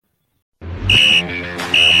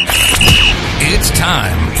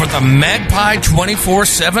time for the Magpie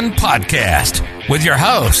 24/7 podcast with your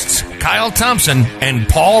hosts, Kyle Thompson and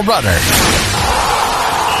Paul Rudder.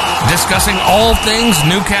 Discussing all things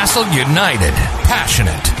Newcastle United.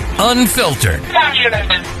 Passionate, unfiltered,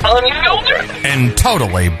 and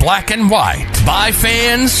totally black and white. By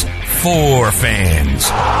fans, for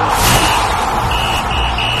fans.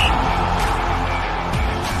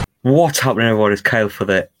 What's happening, everyone? It's Kyle for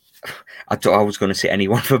the... I was going to say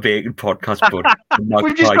anyone for Bacon podcast, but...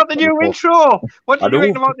 We've just got the new intro. What do you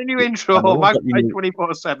think about the new intro? Magpie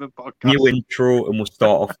 24/7 podcast. New intro, and we'll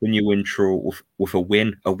start off the new intro with a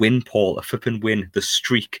win, Paul, a flipping win. The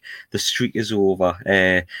streak is over.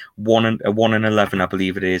 1-11, I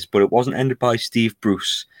believe it is, but it wasn't ended by Steve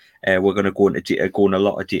Bruce. We're going to go in a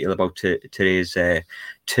lot of detail about today's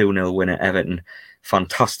 2-0 win at Everton.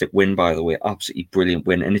 Fantastic win, by the way. Absolutely brilliant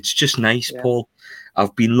win. And it's just nice, yeah. Paul.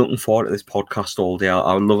 I've been looking forward to this podcast all day.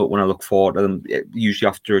 I love it when I look forward to them. Usually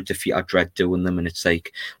after a defeat, I dread doing them, and it's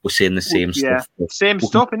like we're saying the same stuff. Same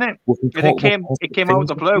stuff, isn't it? It came out of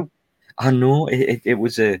the blue. I know. It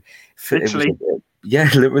was a... Literally.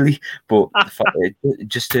 Literally. But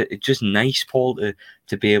it's just nice, Paul, to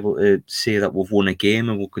be able to say that we've won a game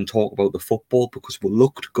and we can talk about the football because we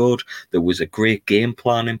looked good. There was a great game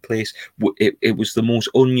plan in place. It was the most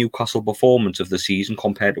un-Newcastle performance of the season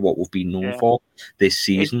compared to what we've been known for this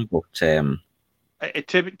season. To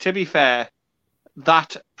be fair,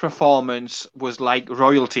 that performance was like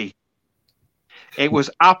royalty. It was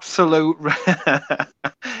absolute.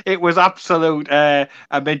 It was absolute a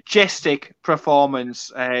majestic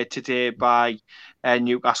performance today by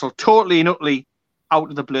Newcastle. Totally and utterly out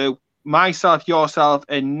of the blue. Myself, yourself,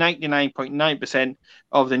 and 99.9%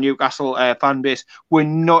 of the Newcastle fan base were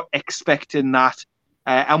not expecting that,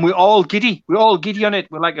 and we're all giddy. We're all giddy on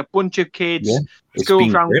it. We're like a bunch of kids, school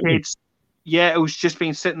ground kids. Yeah, who's just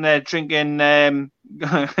been sitting there drinking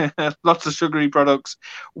lots of sugary products.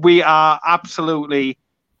 We are absolutely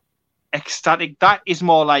ecstatic. That is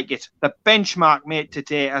more like it. The benchmark made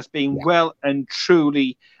today has been well and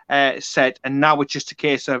truly set, and now it's just a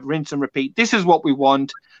case of rinse and repeat. This is what we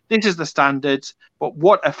want. This is the standards. But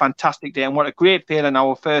what a fantastic day, and what a great feeling,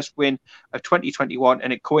 our first win of 2021,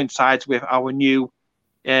 and it coincides with our new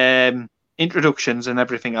introductions and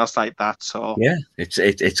everything else like that. So yeah, it's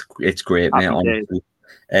great, mate. Honestly,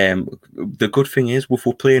 the good thing is, if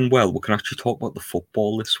we're playing well, we can actually talk about the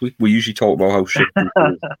football this week. We usually talk about how shit Bruce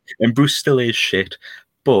is, and Bruce still is shit,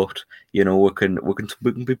 but you know we can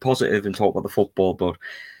be positive and talk about the football. But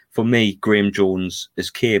for me, Graham Jones has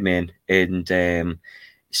came in and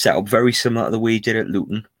set up very similar to the way he did at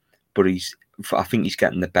Luton, but I think he's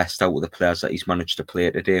getting the best out of the players that he's managed to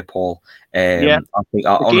play today, Paul. I think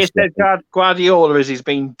honestly, Guardiola, as he's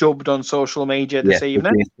been dubbed on social media this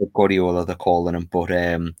evening. Guardiola, they're calling him, but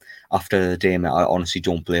after the day, mate, I honestly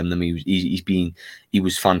don't blame them. He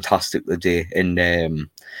was fantastic today, and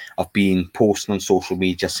I've been posting on social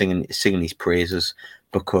media singing his praises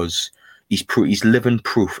because he's living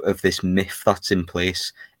proof of this myth that's in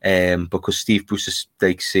place. Because Steve Bruce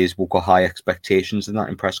says we've got high expectations in that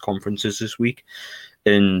in press conferences this week,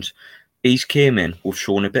 and he's came in. We've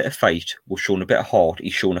shown a bit of fight. We've shown a bit of heart.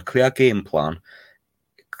 He's shown a clear game plan.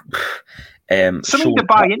 Something to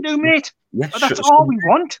buy into, mate. Yeah, that's all we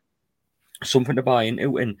want. Something to buy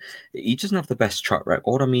into, and he doesn't have the best track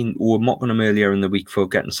record. I mean, we were mocking him earlier in the week for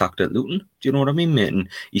getting sacked at Luton. Do you know what I mean, mate? And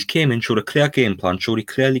he's came in, showed a clear game plan, showed he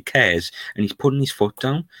clearly cares, and he's putting his foot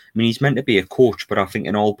down. I mean, he's meant to be a coach, but I think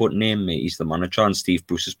in all but name, mate, he's the manager, and Steve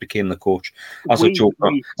Bruce has became the coach. As I joked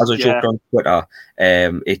on Twitter,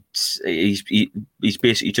 he's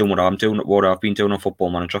basically doing what I've been doing on Football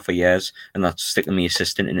Manager for years, and that's sticking my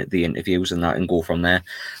assistant in at the interviews and that, and go from there.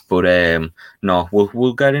 But no,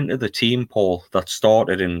 we'll get into the team, Paul, that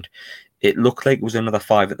started, and it looked like it was another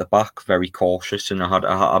five at the back, very cautious, and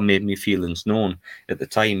I made my feelings known at the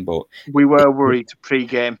time. But we were worried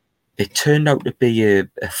pre-game. It turned out to be a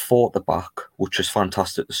four at the back, which was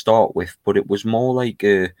fantastic to start with. But it was more like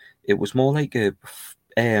a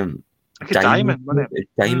diamond, wasn't it?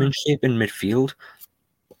 A diamond shape in midfield,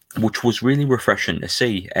 which was really refreshing to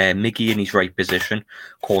see. Miggy in his right position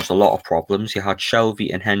caused a lot of problems. You had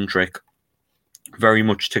Shelvey and Hendrick very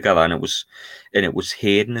much together, and it was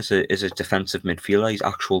Hayden as a defensive midfielder, his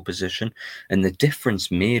actual position, and the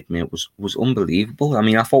difference made, mate, was unbelievable. I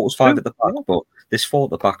mean, I thought it was five at the back, but this four at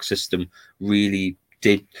the back system really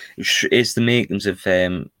is the makings of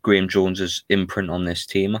Graham Jones's imprint on this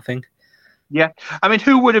team, I think. Yeah, I mean,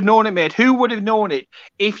 who would have known it, mate? Who would have known it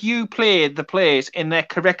if you played the players in their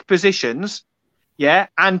correct positions,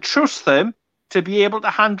 and trust them to be able to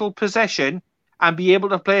handle possession and be able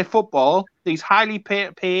to play football, these highly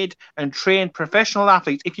paid and trained professional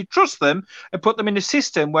athletes, if you trust them and put them in a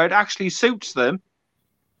system where it actually suits them,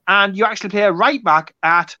 and you actually play a right back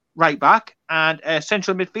at right back and a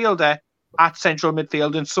central midfielder at central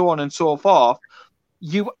midfield and so on and so forth,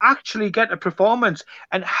 you actually get a performance.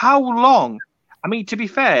 And how long? I mean, to be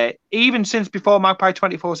fair, even since before Magpie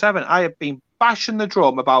 24/7, I have been bashing the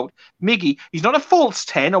drum about Miggy. He's not a false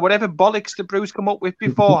 10 or whatever bollocks that Bruce come up with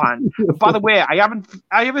beforehand. And by the way, I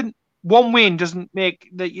haven't. One win doesn't make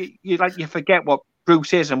that you forget what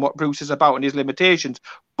Bruce is and what Bruce is about and his limitations.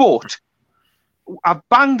 But I've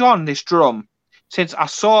banged on this drum since I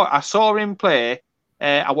saw him play.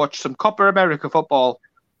 I watched some Copa America football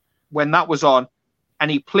when that was on, and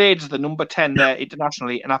he played as the number 10 there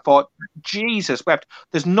internationally. And I thought, Jesus wept.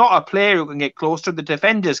 There's not a player who can get close to the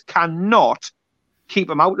defenders. Cannot keep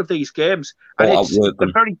him out of these games. And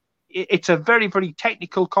it's a very, very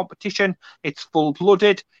technical competition. It's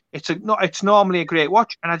full-blooded. It's normally a great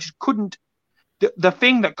watch, and I just couldn't. The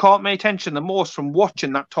thing that caught my attention the most from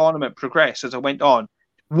watching that tournament progress as it went on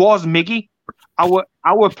was Miggy,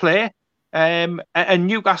 our player. And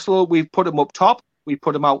Newcastle, we've put him up top, we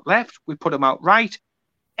put him out left, we put him out right.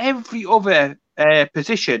 Every other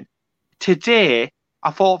position today,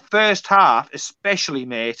 I thought first half, especially,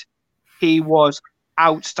 mate, he was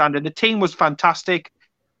outstanding. The team was fantastic.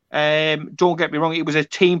 Don't get me wrong, it was a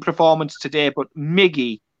team performance today, but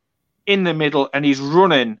Miggy in the middle, and he's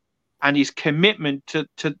running, and his commitment to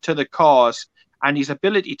the cause and his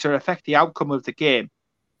ability to affect the outcome of the game,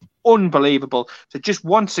 unbelievable. So just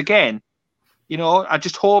once again, I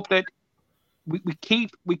just hope that we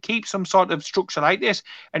keep some sort of structure like this.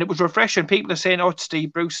 And it was refreshing. People are saying, "Oh, it's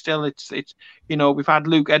Steve Bruce still." It's we've had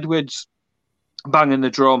Luke Edwards banging the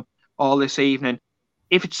drum all this evening.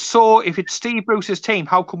 If it's Steve Bruce's team,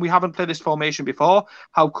 how come we haven't played this formation before?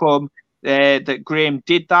 How come that Graham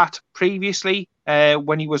did that previously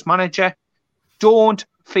when he was manager? Don't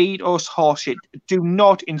feed us horseshit. Do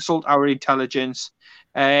not insult our intelligence.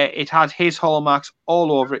 It had his hallmarks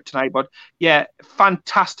all over it tonight. But yeah,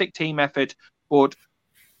 fantastic team effort. But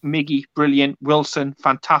Miggy, brilliant. Wilson,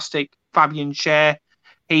 fantastic. Fabian Schär,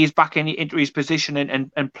 he's back into his position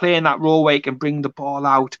and playing that role where he can bring the ball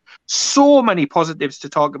out. So many positives to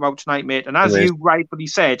talk about tonight, mate. And as you rightfully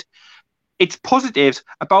said, it's positives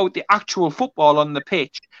about the actual football on the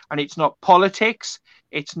pitch. And it's not politics.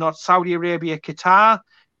 It's not Saudi Arabia, Qatar.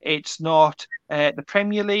 It's not the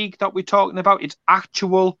Premier League that we're talking about. It's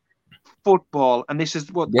actual football. And this is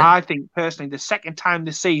what I think, personally, the second time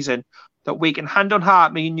this season that we can, hand on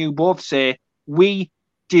heart, me and you both say, we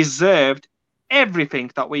deserved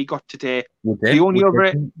everything that we got today. The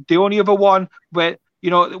only other one where,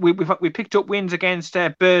 we picked up wins against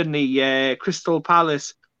Burnley, Crystal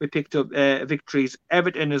Palace. We picked up victories,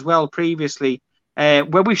 Everton as well previously, where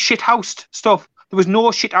we shithoused stuff. There was no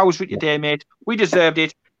shithousery today, mate. We deserved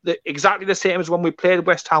it. Exactly the same as when we played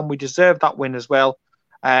West Ham. We deserved that win as well.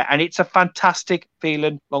 And it's a fantastic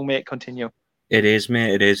feeling. Long may it continue. It is,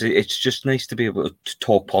 mate. It is. It's just nice to be able to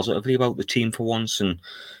talk positively about the team for once. And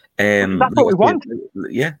that's what we want.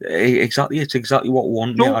 Yeah, exactly. It's exactly what we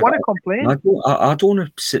want. Don't want to complain. I don't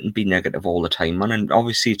want to sit and be negative all the time, man. And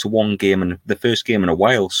obviously, it's a one game and the first game in a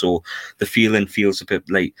while, so the feeling feels a bit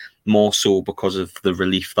like more so because of the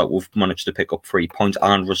relief that we've managed to pick up 3 points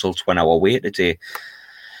and results went our way today.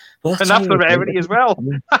 Well, and that's the rarity as well.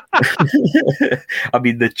 I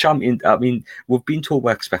mean, we've been told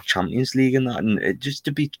we expect Champions League and that, and just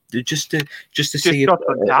to see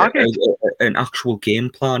an actual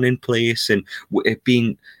game plan in place, and it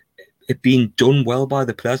being done well by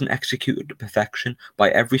the players and executed to perfection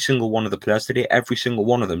by every single one of the players today. Every single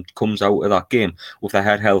one of them comes out of that game with their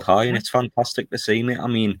head held high, and it's fantastic to see, mate. I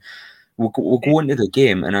mean, we'll go into the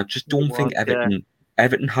game, and I just don't think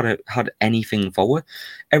Everton had anything forward.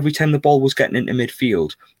 Every time the ball was getting into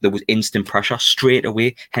midfield, there was instant pressure straight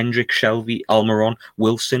away. Hendrick, Shelvey, Almiron,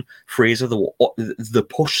 Wilson, Fraser, the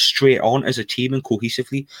push straight on as a team and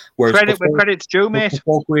cohesively. Whereas credit's due, mate.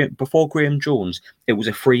 Before Graham Jones, it was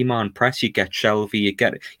a 3-man press. You get Shelvey,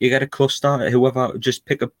 you get a cluster. Whoever, just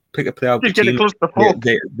pick a player out the team.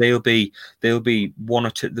 They'll be one or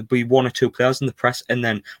two. There'll be one or two players in the press, and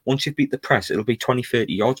then once you beat the press, it'll be 20-30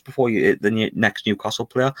 yards before you hit the next Newcastle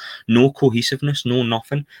player. No cohesiveness, no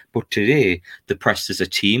nothing. But today, the pressed as a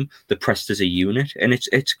team, the pressed as a unit, and it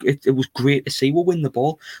was great to see. We'll win the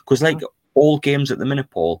ball because all games at the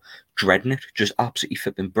minute, Paul, dreading it, just absolutely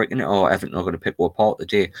flipping bricking it. Oh, Everton are going to pick us apart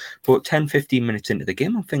today. But 10-15 minutes into the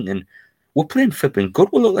game, I'm thinking, we're playing flipping good.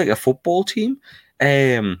 We look like a football team.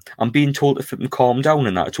 I'm being told to flipping calm down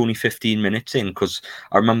and that it's only 15 minutes in, because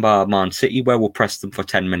I remember Man City where we pressed them for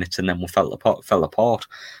 10 minutes and then we fell apart.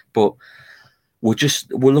 But we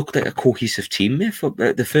looked like a cohesive team, mate, for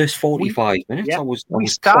the first 45 minutes. Yeah. I was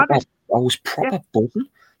proper buzzing.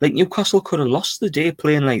 Like, Newcastle could have lost the day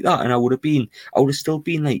playing like that, and I would have still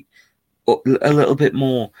been like a little bit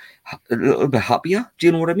happier. Do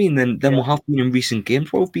you know what I mean? Than we have been in recent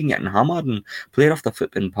games where we've been getting hammered and played off the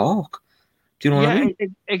flipping park. Do you know what I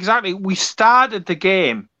mean? Exactly. We started the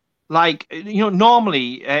game like,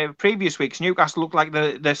 normally previous weeks Newcastle looked like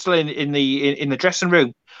they're still in the dressing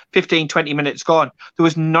room. 15, 20 minutes gone. There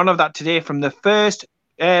was none of that today. From the first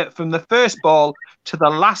ball to the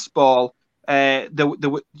last ball, they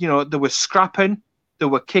were scrapping, they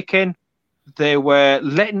were kicking, they were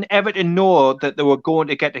letting Everton know that they were going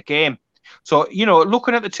to get the game. So,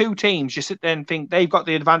 looking at the two teams, you sit there and think they've got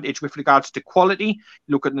the advantage with regards to quality.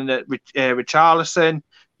 Looking at Richarlison,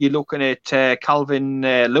 you're looking at Calvin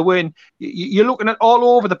Lewin, you're looking at all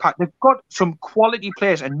over the pack. They've got some quality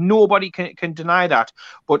players, and nobody can deny that.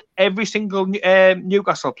 But every single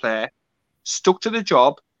Newcastle player stuck to the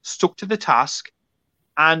job, stuck to the task,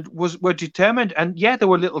 and were determined. And yeah, there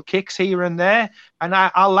were little kicks here and there, and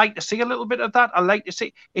I like to see a little bit of that. I like to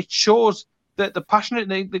see it shows that the passionate,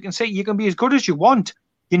 they can say you can be as good as you want.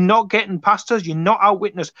 You're not getting past us. You're not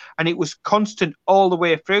outwitting us. And it was constant all the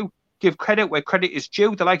way through. Give credit where credit is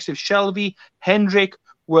due. The likes of Shelvey, Hendrick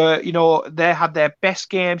were, they had their best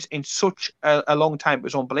games in such a long time. It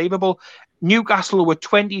was unbelievable. Newcastle were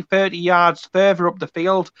 20, 30 yards further up the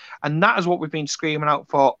field. And that is what we've been screaming out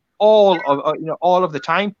for all of the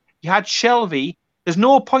time. You had Shelvey. There's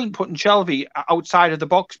no point putting Shelvey outside of the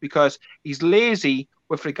box because he's lazy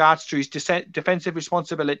with regards to his defensive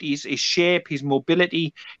responsibilities, his shape, his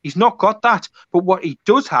mobility. He's not got that. But what he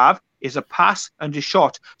does have is a pass and a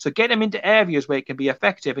shot. So get him into areas where he can be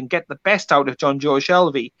effective and get the best out of John Joe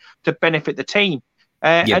Shelvey to benefit the team.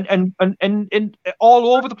 And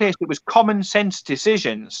all over the place, it was common sense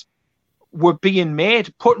decisions were being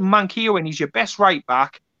made. Putting Manquillo in, he's your best right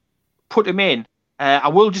back. Put him in. I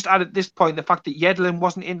will just add at this point the fact that Yedlin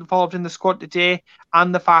wasn't involved in the squad today,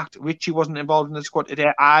 and the fact Richie wasn't involved in the squad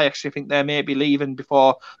today. I actually think they may be leaving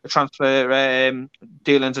before the transfer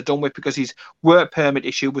dealings are done with, because his work permit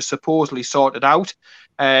issue was supposedly sorted out.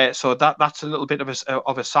 So that's a little bit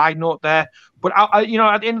of a side note there. But at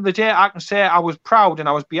the end of the day, I can say I was proud and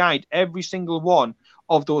I was behind every single one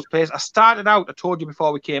of those players. I told you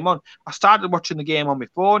before we came on, I started watching the game on my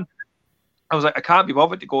phone. I was like, I can't be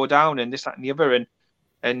bothered to go down and this, that, and the other,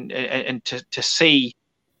 and to see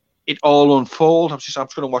it all unfold. I'm just going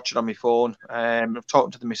to watch it on my phone. I'm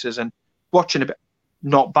talking to the missus and watching a bit.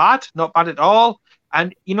 Not bad at all.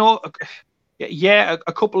 And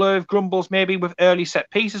a couple of grumbles maybe with early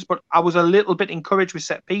set pieces, but I was a little bit encouraged with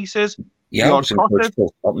set pieces. Yeah, I was encouraged.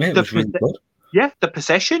 It was really good. Yeah, the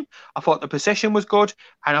possession. I thought the possession was good,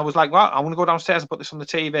 and I was like, well, I want to go downstairs and put this on the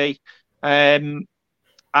TV,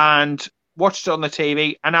 and watched it on the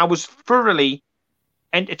TV, and I was thoroughly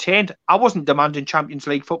entertained. I wasn't demanding Champions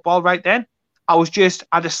League football right then. I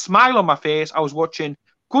had a smile on my face. I was watching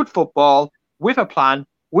good football with a plan,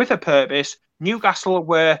 with a purpose. Newcastle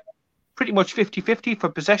were pretty much 50-50 for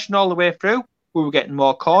possession all the way through. We were getting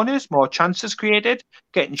more corners, more chances created,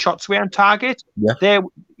 getting shots away on target. Yeah.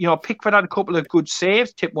 Pickford had a couple of good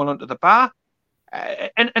saves, tipped one onto the bar.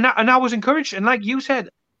 And I was encouraged. And like you said,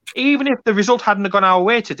 even if the result hadn't gone our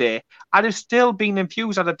way today, I'd have still been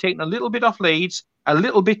enthused. I'd have taken a little bit off Leeds, a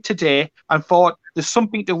little bit today, and thought there's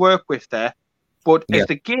something to work with there. But as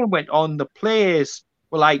the game went on, the players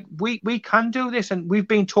were like, we can do this. And we've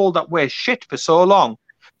been told that we're shit for so long.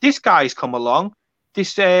 This guy's come along.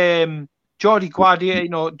 This Jordi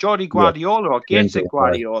Guardiola or Gainsick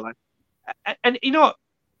Guardiola. And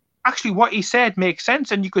actually what he said makes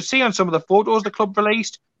sense. And you could see on some of the photos the club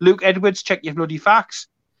released, Luke Edwards, check your bloody facts.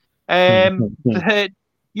 He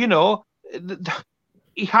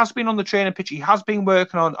has been on the training pitch. He has been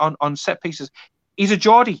working on set pieces. He's a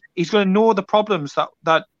Geordie. He's going to know the problems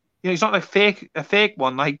that he's not a fake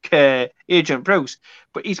one like Agent Bruce,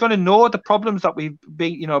 but he's going to know the problems that we've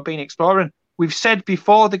been exploring. We've said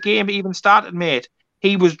before the game even started, mate.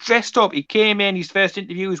 He was dressed up. He came in. His first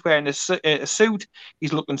interview was wearing a suit.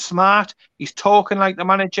 He's looking smart. He's talking like the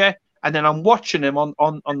manager. And then I'm watching him on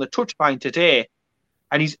the touchline today,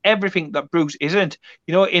 and he's everything that Bruce isn't.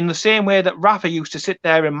 In the same way that Rafa used to sit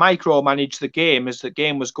there and micromanage the game as the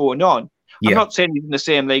game was going on. Yeah. I'm not saying he's in the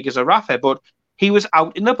same league as a Rafa, but he was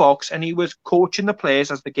out in the box and he was coaching the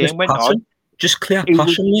players as the game went on. Just clear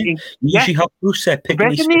passion. You usually have Bruce there picking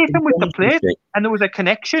resonating with the players, and there was a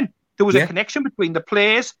connection. There was a connection between the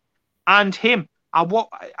players and him.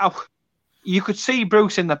 You could see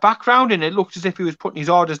Bruce in the background, and it looked as if he was putting his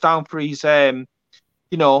orders down for his, for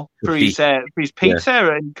his pizza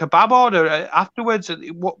and kebab order afterwards.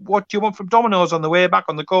 What do you want from Domino's on the way back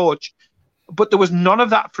on the coach? But there was none of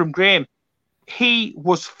that from Graham. He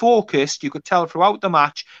was focused, you could tell throughout the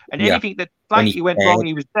match, and anything that slightly went wrong,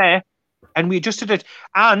 he was there, and we adjusted it.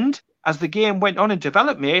 And as the game went on and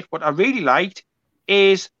developed, mate, what I really liked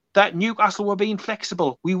is that Newcastle were being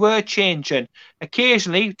flexible. We were changing.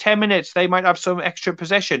 Occasionally, 10 minutes, they might have some extra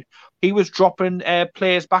possession. He was dropping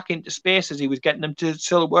players back into spaces. He was getting them to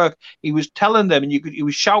still work. He was telling them, and he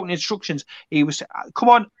was shouting instructions. He was, come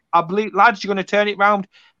on, I believe, lads, you're going to turn it round.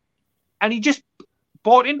 And he just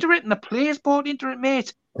bought into it, and the players bought into it,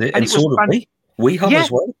 mate. And so did we. We have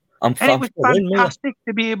as well. And it was fantastic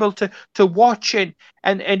to be able to watch it,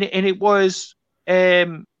 and it was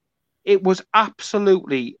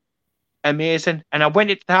absolutely amazing. And I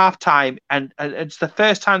went into half time, and it's the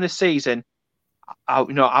first time this season. I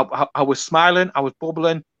was smiling, I was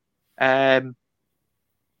bubbling, and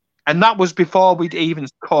that was before we'd even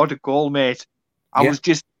scored a goal, mate. I was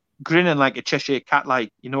just grinning like a Cheshire cat,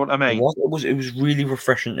 like, you know what I mean? It was really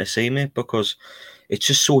refreshing to see, mate, because it's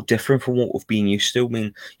just so different from what we've been used to. I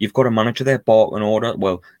mean, you've got a manager there barking order.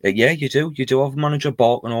 Well, you do. You do have a manager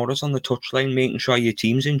barking orders on the touchline, making sure your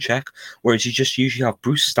team's in check. Whereas you just usually have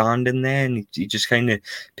Bruce standing there and he just kind of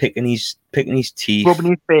picking his teeth,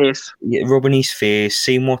 rubbing his face,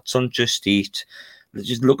 seeing what's on Just Eat.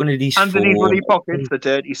 Just looking at these underneath bloody pockets, the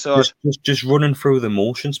dirty sod. Just running through the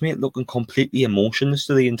motions, mate, looking completely emotionless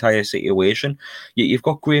to the entire situation. You've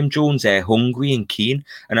got Graham Jones there, hungry and keen,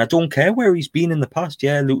 and I don't care where he's been in the past.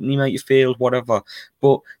 Yeah, Luton, he might have failed, whatever,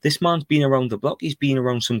 but this man's been around the block. He's been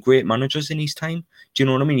around some great managers in his time. Do you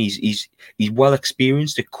know what I mean? He's well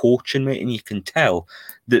experienced at coaching, mate, and you can tell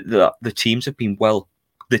that the teams have been well.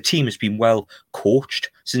 The team has been well coached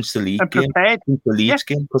since the league game, game,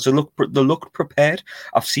 because they look prepared.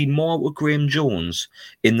 I've seen more with Graham Jones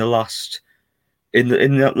in the last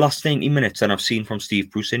 90 minutes than I've seen from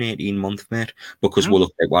Steve Bruce in 18 months, mate. Because we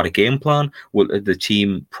looked like we had a game plan. The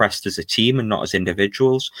team pressed as a team and not as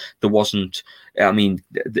individuals. There wasn't. I mean,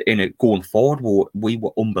 in it going forward, we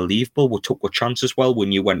were unbelievable. We took our chances well.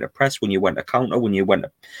 When you went to press, when you went to counter, when you went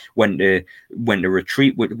to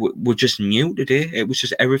retreat, we just knew today. It was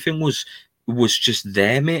just everything was just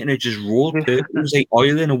there, mate, and it just rolled. It was like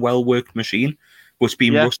oil in a well-worked machine. What's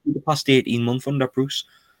been rusty the past 18 months under Bruce.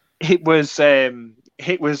 It was the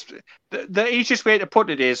easiest way to put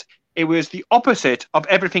it is it was the opposite of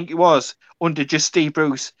everything it was under just Steve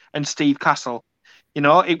Bruce and Steve Castle. You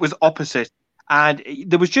know, it was opposite. And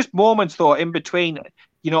there was just moments, though, in between.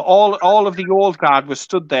 You know, all of the old guard was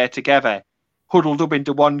stood there together, huddled up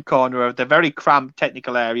into one corner of the very cramped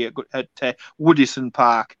technical area at Woodison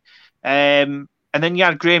Park. And then you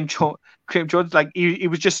had Graham Jones, like he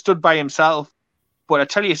was just stood by himself. But I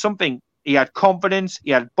tell you something, he had confidence,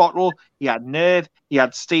 he had bottle, he had nerve, he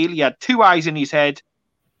had steel, he had two eyes in his head,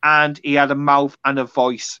 and he had a mouth and a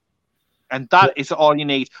voice. And that is all you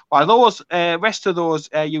need. While those rest of those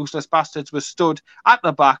useless bastards were stood at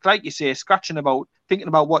the back, like you say, scratching about, thinking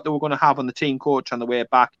about what they were going to have on the team coach on the way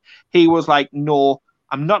back, he was like, no,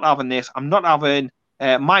 I'm not having this. I'm not having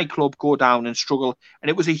my club go down and struggle. And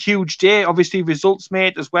it was a huge day. Obviously, results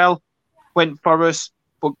made as well went for us.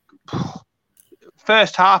 But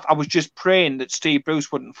first half, I was just praying that Steve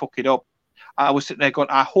Bruce wouldn't fuck it up. I was sitting there going,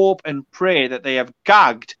 I hope and pray that they have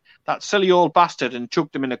gagged that silly old bastard and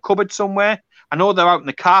chucked him in a cupboard somewhere. I know they're out in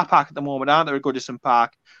the car park at the moment, aren't they, at Goodison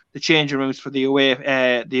Park? The changing rooms for the away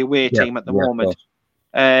team at the moment,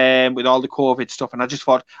 with all the COVID stuff. And I just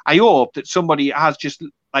thought, I hope that somebody has just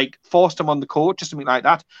like forced him on the court or something like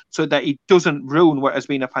that, so that he doesn't ruin what has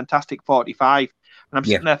been a fantastic 45. And I'm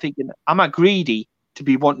sitting there thinking, am I greedy to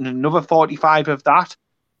be wanting another 45 of that?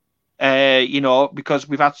 Because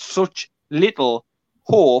we've had such little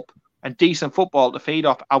hope and decent football to feed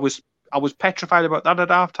off. I was petrified about that at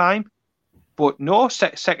half time, but no,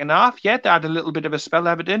 second half, they had a little bit of a spell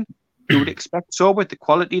evident. You would expect so with the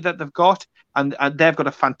quality that they've got, and they've got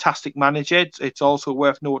a fantastic manager. It's also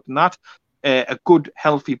worth noting that a good,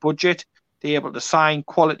 healthy budget. They're able to sign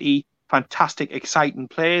quality, fantastic, exciting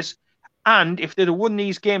players. And if they'd have won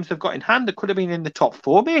these games they've got in hand, they could have been in the top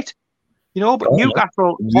four, mate. You know, but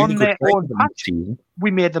Newcastle on their own patch, we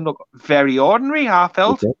made them look very ordinary, I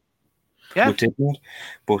felt. We did not.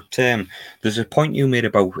 But there's a point you made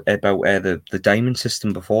about the diamond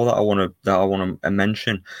system before that I want to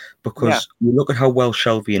mention, because you look at how well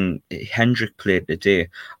Shelvey and Hendrick played today.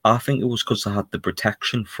 I think it was because they had the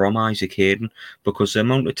protection from Isaac Hayden, because the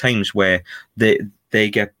amount of times where they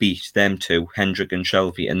get beat, them two, Hendrick and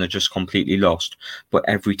Shelvey, and they're just completely lost. But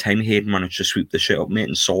every time Hayden managed to sweep the shit up, mate,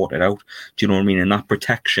 and sort it out. Do you know what I mean? And that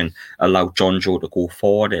protection allowed John Joe to go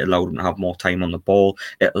forward. It allowed him to have more time on the ball.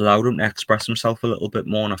 It allowed him to express himself a little bit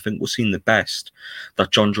more. And I think we've seen the best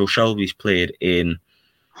that John Joe Shelvey's played in,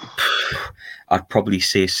 I'd probably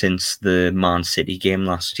say, since the Man City game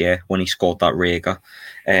last year when he scored that Rager.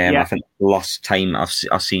 I think the last time I've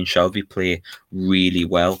seen Shelvey play really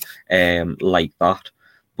well like that.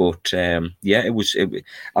 But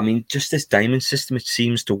I mean, just this diamond system, it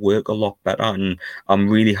seems to work a lot better, and I'm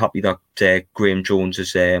really happy that Graham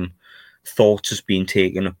Jones's thoughts has been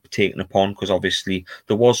taken upon, because obviously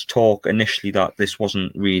there was talk initially that this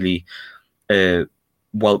wasn't really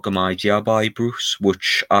welcome idea by Bruce,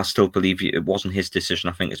 which I still believe it wasn't his decision.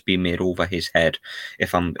 I think it's been made over his head.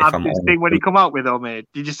 If I'm see what he come out with, though, mate.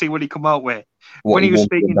 Did you see what he come out with when he was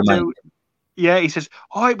speaking to? Yeah, he says,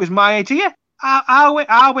 "Oh, it was my idea.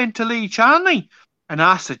 I went to Lee Charnley and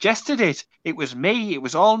I suggested it. It was me. It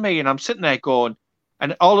was all me." And I'm sitting there going,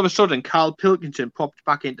 and all of a sudden, Carl Pilkington popped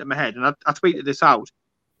back into my head, and I tweeted this out: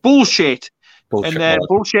 "Bullshit."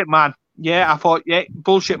 Bullshit man. Yeah, I thought,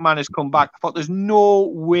 bullshit man has come back. I thought there's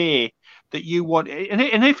no way that you want,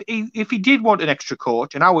 and if he did want an extra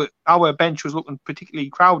coach, and our bench was looking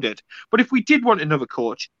particularly crowded, but if we did want another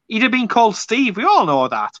coach, he'd have been called Steve. We all know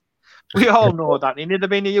that. We all know that. He'd have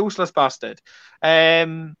been a useless bastard.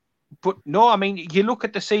 But no, I mean, you look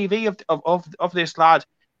at the CV of this lad.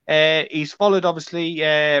 He's followed obviously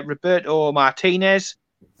Roberto Martinez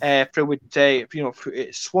through with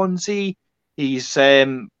Swansea. He's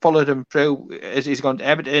followed him through as he's gone to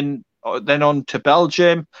Everton, then on to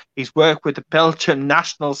Belgium. He's worked with the Belgian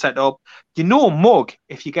national setup. You know mug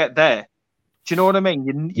if you get there. Do you know what I mean?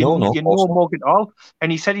 You know mug at all.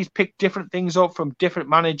 And he said he's picked different things up from different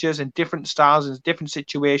managers and different styles and different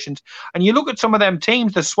situations. And you look at some of them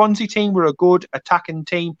teams. The Swansea team were a good attacking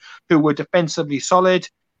team who were defensively solid.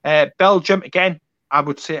 Belgium, again, I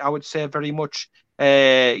would say very much,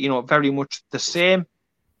 very much the same.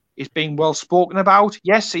 He's been well spoken about.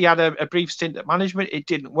 Yes, he had a brief stint at management. It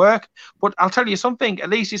didn't work. But I'll tell you something. At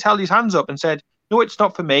least he's held his hands up and said, no, it's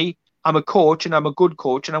not for me. I'm a coach and I'm a good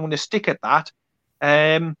coach and I'm going to stick at that.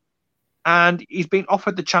 And he's been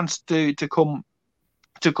offered the chance to come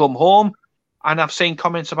home. And I've seen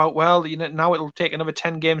comments about, well, now it'll take another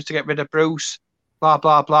 10 games to get rid of Bruce, blah,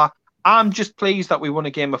 blah, blah. I'm just pleased that we won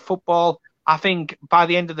a game of football. I think by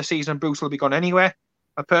the end of the season, Bruce will be gone anyway.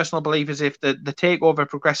 My personal belief is if the takeover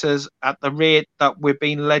progresses at the rate that we're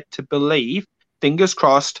being led to believe, fingers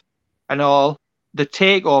crossed and all, the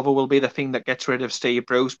takeover will be the thing that gets rid of Steve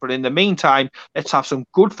Bruce. But in the meantime, let's have some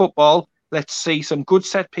good football. Let's see some good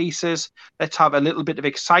set pieces. Let's have a little bit of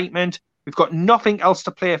excitement. We've got nothing else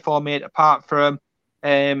to play for, mate, apart from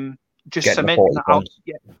just cementing that out.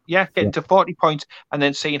 Getting to 40 points and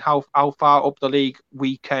then seeing how far up the league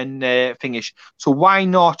we can finish. So why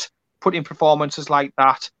not put in performances like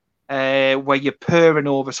that where you're purring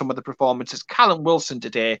over some of the performances? Callum Wilson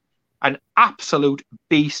today, an absolute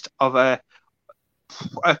beast of a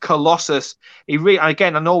colossus.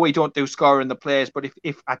 Again, I know we don't do scoring the players, but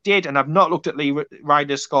if I did, and I've not looked at Lee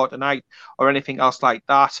Ryder's score tonight or anything else like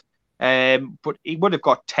that, but he would have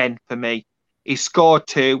got 10 for me. He scored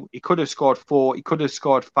 2. He could have scored 4. He could have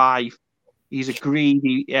scored 5. He's a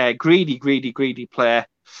greedy player.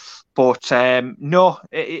 But no,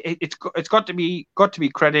 it's got to be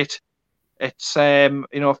credit. It's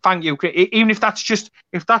thank you. Even if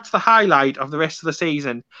that's the highlight of the rest of the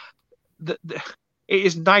season, it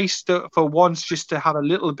is nice for once just to have a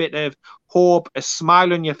little bit of hope, a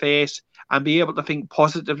smile on your face, and be able to think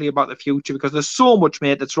positively about the future. Because there's so much,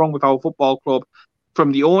 mate, that's wrong with our football club,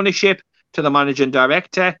 from the ownership to the managing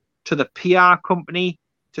director to the PR company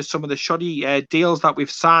to some of the shoddy deals that we've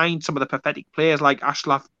signed, some of the pathetic players like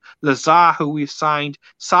Ashraf Lazar, who we've signed,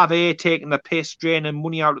 Save taking the piss, draining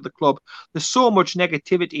money out of the club. There's so much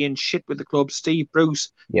negativity and shit with the club. Steve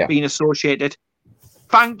Bruce being associated.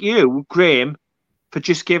 Thank you, Graham, for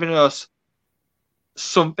just giving us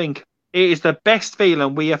something. It is the best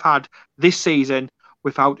feeling we have had this season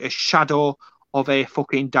without a shadow of a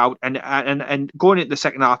fucking doubt. And going into the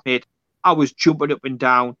second half, mate, I was jumping up and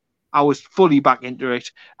down. I was fully back into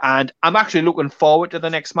it. And I'm actually looking forward to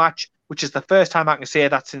the next match, which is the first time I can say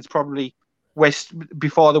that since probably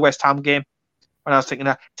before the West Ham game. When I was thinking,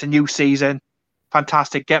 it's a new season.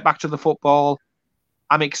 Fantastic. Get back to the football.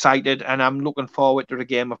 I'm excited and I'm looking forward to the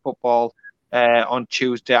game of football on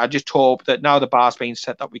Tuesday. I just hope that now the bar's been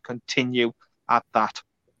set that we continue at that.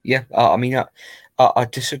 Yeah, I mean, I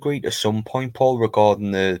disagree to some point, Paul,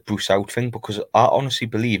 regarding the Bruce out thing, because I honestly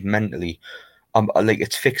believe mentally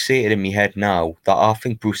it's fixated in my head now that I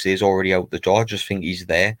think Bruce is already out the door. I just think he's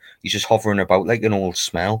there. He's just hovering about like an old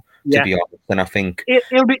smell, to be honest. And I think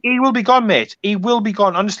he will be gone, mate. He will be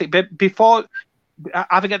gone, honestly. But before,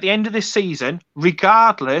 I think at the end of this season,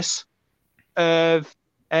 regardless of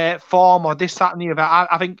form or this, that, and the other,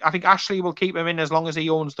 I think Ashley will keep him in as long as he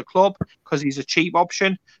owns the club because he's a cheap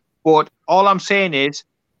option. But all I'm saying is,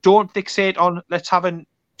 don't fixate on let's having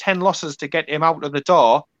 10 losses to get him out of the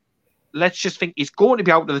door. Let's just think he's going to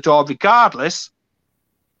be out of the door regardless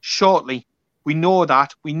shortly. We know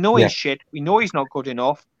that. We know he's shit. We know he's not good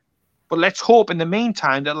enough. But let's hope in the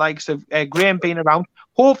meantime that likes of Graham being around,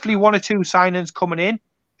 hopefully 1 or 2 signings coming in.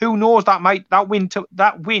 Who knows,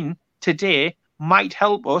 that win today might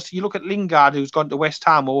help us. You look at Lingard, who's gone to West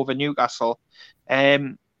Ham over Newcastle.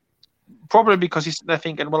 Probably because he's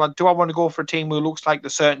thinking, well, do I want to go for a team who looks like they're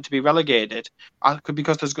certain to be relegated?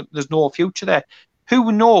 Because there's no future there.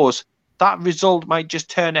 Who knows? That result might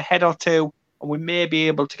just turn a head or two, and we may be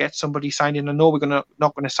able to get somebody signed in. I know we're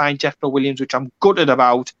not going to sign Jeffrey Williams, which I'm gutted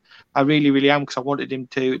about. I really, really am, because I wanted him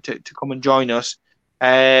to come and join us.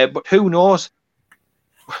 But who knows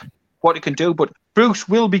what he can do? But Bruce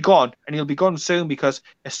will be gone, and he'll be gone soon, because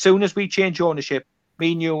as soon as we change ownership,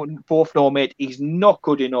 me and you both know, mate, he's not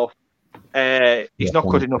good enough. He's not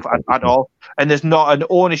good enough at all. And there's not an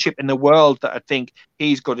ownership in the world that I think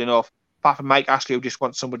he's good enough, apart from Mike Ashley, who just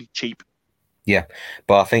wants somebody cheap. Yeah,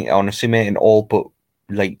 but I think, honestly, mate, in all but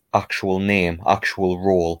like actual name, actual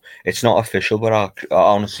role, it's not official, but I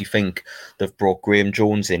honestly think they've brought Graham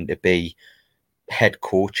Jones in to be head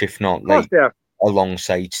coach, if not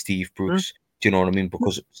alongside Steve Bruce. Do you know what I mean?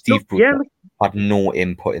 Because Steve Bruce had no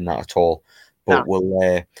input in that at all. But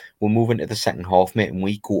we'll move into the second half, mate, and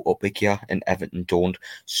we go up again, and Everton don't.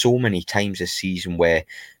 So many times this season where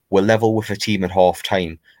we're level with a team at half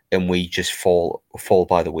time, and we just fall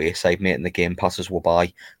by the wayside, mate, and the game passes us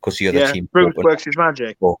by because the other team works his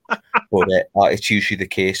magic. But it's usually the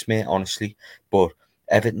case, mate, honestly. But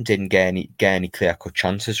Everton didn't get any clear-cut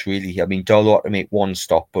chances, really. I mean, Darlow had to make one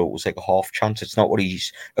stop, but it was like a half chance. It's not what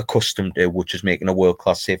he's accustomed to, which is making a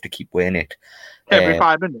world-class save to keep winning it. Every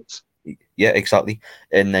 5 minutes. Yeah, exactly.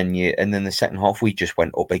 And then the second half we just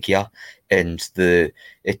went up a gear, and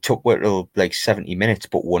it took like 70 minutes,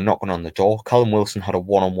 but we're knocking on the door. Callum Wilson had a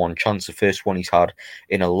one-on-one chance, the first one he's had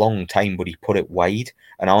in a long time, but he put it wide.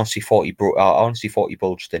 And I honestly thought he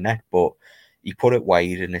bulged the net, but he put it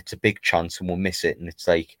wide, and it's a big chance, and we'll miss it. And it's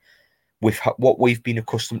like, with what we've been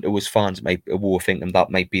accustomed to as fans, we're thinking that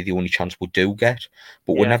might be the only chance we do get,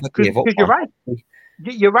 but we never gave up. You're right.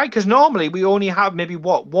 You're right, because normally we only have maybe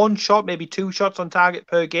one shot, maybe 2 shots on target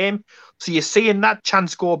per game. So you're seeing that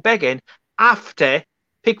chance go begging after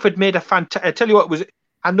Pickford made a fantastic. I tell you what,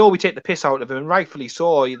 I know we take the piss out of him, and rightfully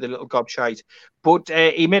so, the little gobshite. But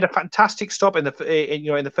he made a fantastic stop in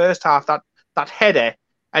the first half. That header,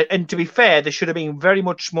 and to be fair, they should have been very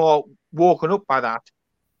much more woken up by that.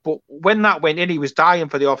 But when that went in, he was dying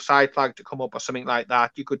for the offside flag to come up or something like that.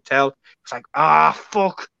 You could tell. It's like,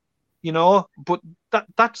 fuck. But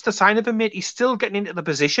that's the sign of him, mate. He's still getting into the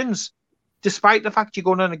positions, despite the fact you're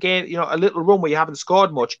going on a game, a little run where you haven't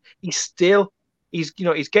scored much. He's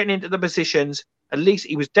getting into the positions. At least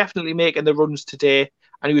he was definitely making the runs today,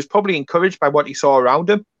 and he was probably encouraged by what he saw around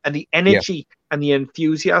him and the energy and the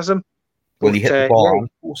enthusiasm. Well, he hit the ball on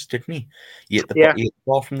post, didn't he? He hit the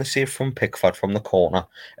ball from the save from Pickford from the corner,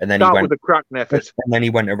 and then he went with a cracking effort. And then he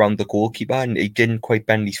went around the goalkeeper, and he didn't quite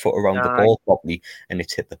bend his foot around the ball properly, and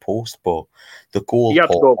it hit the post. But the goal, he had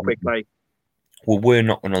to go quick, mate. We're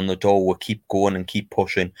knocking on the door. We'll keep going and keep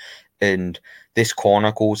pushing, and this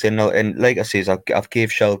corner goes in. And like I says, I've gave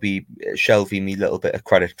Shelvey me a little bit of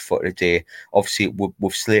credit for today. Obviously,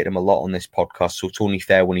 we've slated him a lot on this podcast, so it's only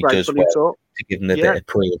fair when he does well to give him a bit of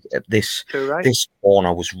praise. This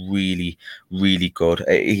corner was really, really good.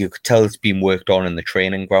 You could tell it's been worked on in the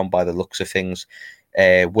training ground by the looks of things.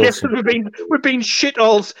 Wilson, we've been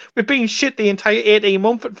shitholes. We've been shit the entire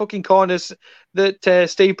 18-month at fucking corners that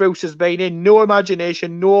Steve Bruce has been in. No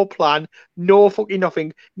imagination, no plan, no fucking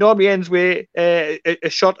nothing. Normally ends with a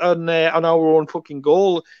shot on our own fucking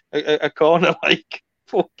goal, a corner. Like,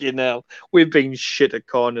 fucking hell, we've been shit at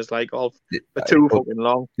corners like all for too fucking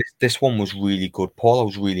long. This one was really good, Paul. I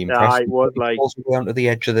was really impressed. I was like, down to the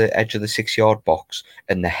edge of the 6-yard box,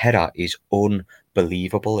 and the header is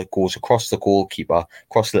unbelievable. It goes across the goalkeeper,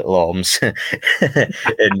 across little arms, and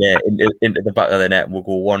into the back of the net. We'll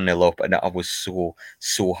go 1-0 up, and I was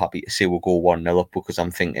so happy to say we'll go 1-0 up, because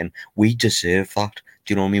I'm thinking we deserve that.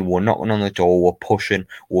 Do you know what I mean? We're knocking on the door, we're pushing,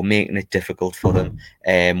 we're making it difficult for them,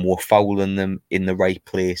 we're fouling them in the right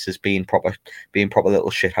places, being proper little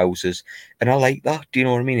shit houses, and I like that. Do you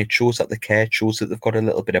know what I mean? It shows that they care, it shows that they've got a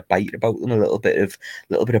little bit of bite about them, a little bit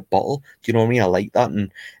of bottle. Do you know what I mean? I like that,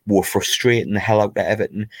 and we're frustrating the hell out of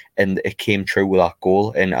Everton, and it came true with that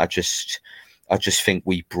goal, and I just think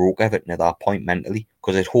we broke Everton at that point mentally,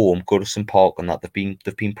 because at home, Goodison Park and that,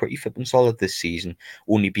 they've been pretty flipping solid this season,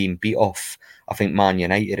 only being beat off, I think, Man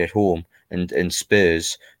United at home and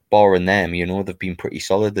Spurs, barring them, you know, they've been pretty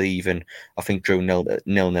solid. They even, I think, drew 0-0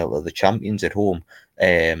 to the champions at home.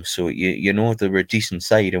 So you know, they're a decent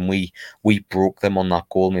side, and we broke them on that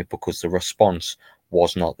goal, mate, because the response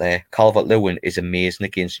was not there. Calvert-Lewin is amazing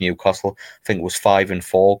against Newcastle. I think it was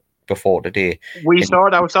 5-4 before today. We saw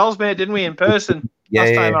it ourselves, mate, didn't we, in person?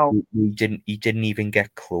 Last time out. He didn't even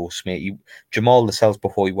get close, mate. Jamal Lascelles,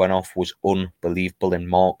 before he went off, was unbelievable in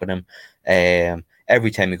marking him. Every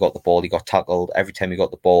time he got the ball, he got tackled. Every time he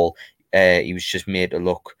got the ball, he was just made to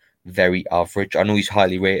look very average. I know he's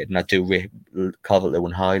highly rated, and I do rate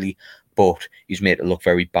Calvert-Lewin highly, but he's made it look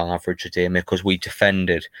very bang average today, mate, because we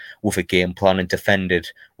defended with a game plan and defended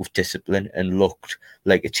with discipline and looked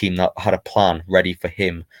like a team that had a plan ready for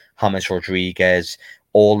him. James Rodriguez,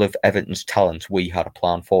 all of Everton's talent, we had a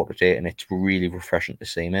plan for today, and it's really refreshing to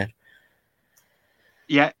see, mate.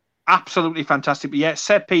 Yeah, absolutely fantastic. But yeah,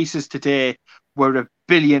 set pieces today were a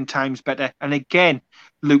billion times better. And again,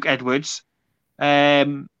 Luke Edwards, what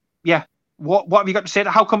have you got to say?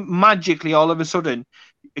 How come magically all of a sudden,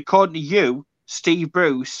 according to you, Steve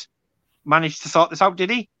Bruce managed to sort this out,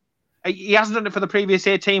 did he? He hasn't done it for the previous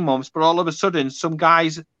 18 months, but all of a sudden, some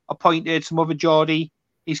guys appointed, some other Geordie,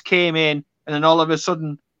 he's came in, and then all of a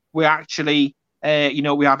sudden, we're actually,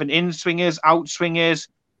 we're having in-swingers, out-swingers,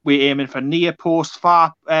 we're aiming for near post,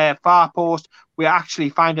 far post, we're actually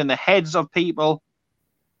finding the heads of people.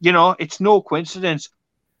 You know, it's no coincidence.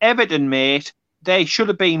 Everton, mate, they should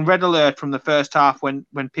have been red alert from the first half when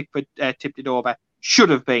Pickford tipped it over. Should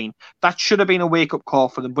have been. That should have been a wake-up call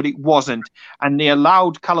for them, but it wasn't. And they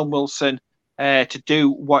allowed Callum Wilson to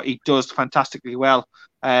do what he does fantastically well.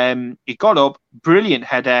 He got up, brilliant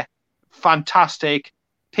header, fantastic.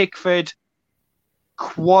 Pickford,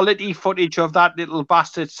 quality footage of that little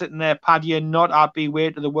bastard sitting there, Paddy, not happy,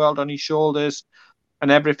 weight of the world on his shoulders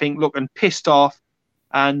and everything, looking pissed off.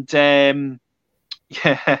 And it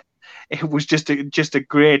was just a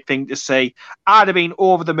great thing to see. I'd have been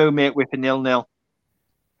over the moon, mate, with a 0-0.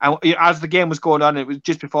 As the game was going on, it was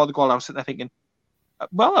just before the goal, I was sitting there thinking,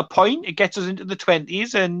 well, a point, it gets us into the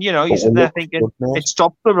 20s, and, you know, you're sitting there thinking, it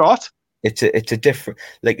stopped the rot. It's a different,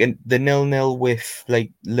 like, in the 0-0 with,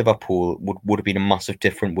 like, Liverpool would have been a massive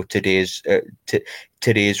difference with today's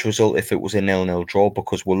result if it was a 0-0 draw,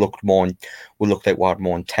 because we looked like we had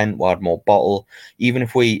more intent, we had more bottle. Even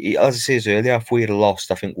if we, as I said earlier, if we had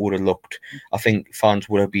lost, I think fans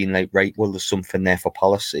would have been like, right, well, there's something there for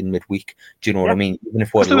Palace in midweek. Do you know what I mean? Even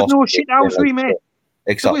if we had lost, there was no shit housery, mate.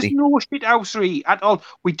 Exactly. There was no shithousery at all.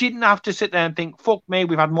 We didn't have to sit there and think, fuck me,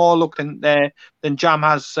 we've had more luck than Jam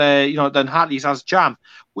has, than Hartley's has Jam.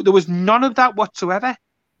 There was none of that whatsoever.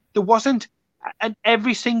 There wasn't. And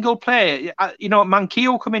every single player,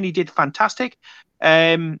 Manquillo come in, he did fantastic.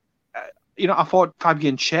 I thought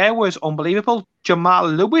Fabian Schär was unbelievable. Jamal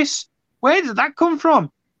Lewis, where did that come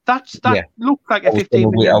from? That looked like a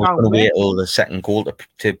 15 million pound. I was going to wait till the second goal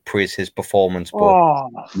to praise his performance, but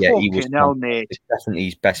he was definitely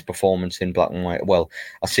his best performance in black and white. Well,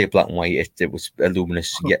 I say black and white, it was a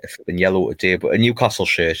luminous and yellow today, but a Newcastle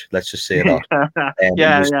shirt, let's just say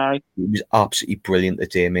that. He was absolutely brilliant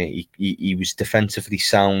today, mate. He was defensively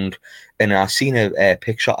sound, and I seen a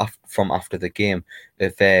picture from after the game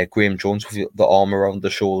of Graham Jones with the arm around the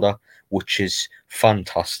shoulder, which is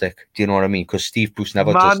fantastic. Do you know what I mean? Because Steve Bruce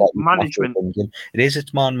never does that. Management.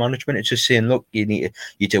 It's man management. It's just saying, look, you're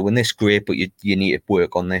doing this great, but you need to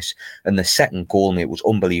work on this. And the second goal, mate, was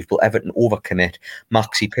unbelievable. Everton overcommit.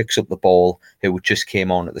 Maxi picks up the ball, who just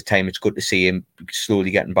came on at the time. It's good to see him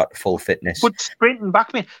slowly getting back to full fitness. But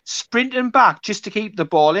sprinting back just to keep the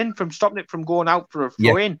ball in, from stopping it from going out for a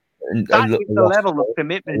throw in. And that is the level of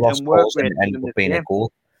commitment and work rate in the game. A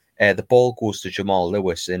goal. The ball goes to Jamal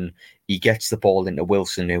Lewis, and he gets the ball into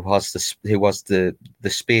Wilson, who has the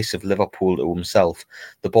space of Liverpool to himself.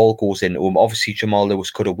 The ball goes into him. Obviously, Jamal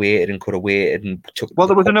Lewis could have waited and took. Well,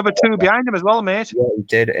 there was another two behind him as well, mate. Yeah, he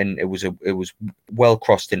did, and it was well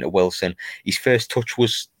crossed into Wilson. His first touch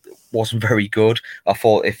was wasn't very good. I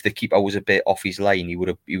thought if the keeper was a bit off his line, he would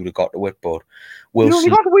have got to it. But Wilson,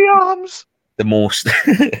 you only got wee arms. The most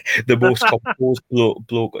composed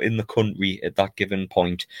bloke in the country at that given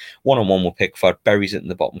point. 1-on-1 with Pickford, buries it in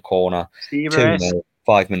the bottom corner. 2-0,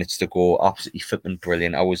 5 minutes to go. Absolutely flipping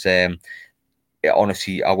brilliant. I was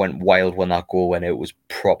honestly, I went wild when that goal went. It was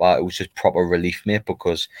proper. It was just proper relief, mate,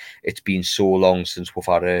 because it's been so long since we've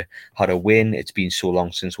had a win. It's been so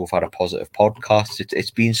long since we've had a positive podcast.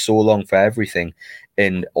 It's been so long for everything,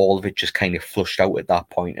 and all of it just kind of flushed out at that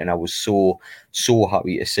point. And I was so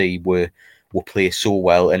happy to see we'll play so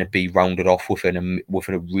well and it be rounded off with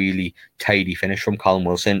a really tidy finish from Callum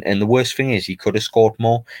Wilson. And the worst thing is he could have scored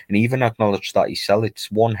more, and he even acknowledged that himself. It's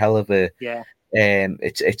one hell of a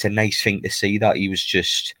it's a nice thing to see that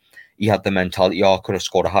he had the mentality. I could have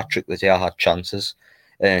scored a hat trick the day I had chances.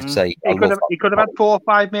 It's like he could have had 4 or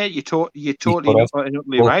 5, mate. You totally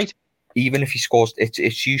right. Even if he scores,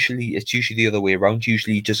 it's usually the other way around.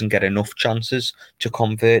 Usually he doesn't get enough chances to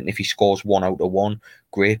convert, and if he scores 1 out of 1,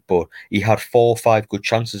 great. But he had 4 or 5 good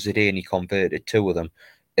chances a day, and he converted 2 of them.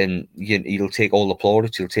 And he'll take all the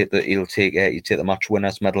plaudits. He'll take the match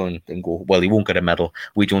winners medal and go. Well, he won't get a medal.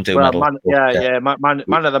 We don't do medals.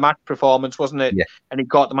 Man of the match performance, wasn't it? Yeah. And he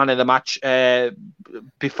got the man of the match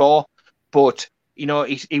before. But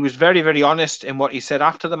he was very, very honest in what he said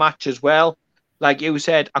after the match as well. Like you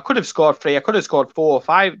said, I could have scored 3. I could have scored 4 or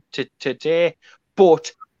 5 today.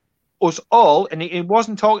 But us all, and he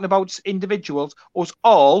wasn't talking about individuals. Us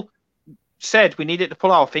all said we needed to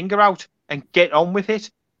pull our finger out and get on with it.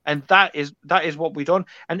 And that is what we've done.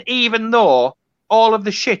 And even though all of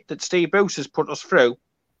the shit that Steve Bruce has put us through,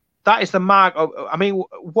 that is the mark of,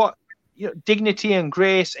 what dignity and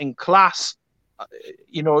grace and class,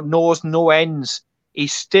 knows no ends. He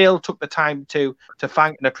still took the time to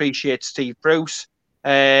thank and appreciate Steve Bruce.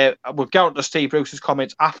 We'll get on to Steve Bruce's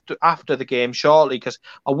comments after the game shortly, because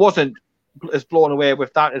I wasn't as blown away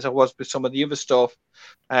with that as I was with some of the other stuff.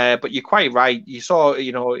 But you're quite right. You saw,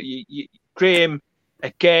 Graham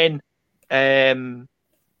again,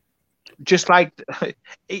 just like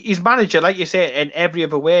his manager, like you say, in every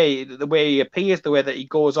other way, the way he appears, the way that he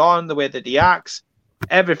goes on, the way that he acts,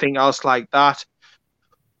 everything else like that.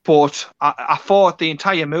 But I thought the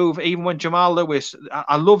entire move, even when Jamal Lewis,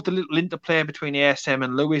 I loved the little interplay between ASM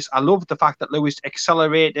and Lewis. I loved the fact that Lewis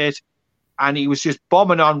accelerated and he was just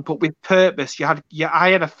bombing on, but with purpose. I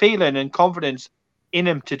had a feeling and confidence in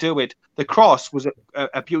him to do it. The cross was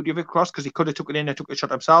a beauty of a cross, because he could have took it in and took the shot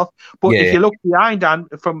himself. But if you look behind, and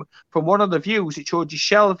from one of the views, it showed you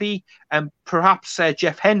Shelvey and perhaps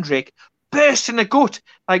Jeff Hendrick burst in the gut,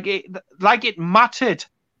 like it mattered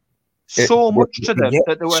so much to them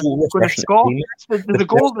that they were going to score. There's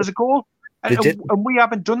a goal, and we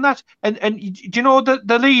haven't done that. And do you know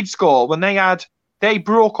the Leeds goal, when they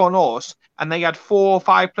broke on us and they had 4 or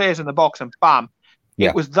 5 players in the box and bam. Yeah.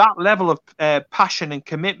 It was that level of passion and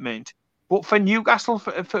commitment. But for Newcastle,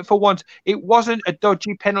 for once, it wasn't a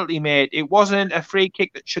dodgy penalty made. It wasn't a free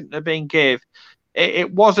kick that shouldn't have been given.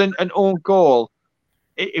 It wasn't an own goal.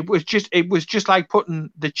 It was just like putting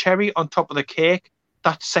the cherry on top of the cake.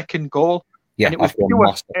 That second goal, and it was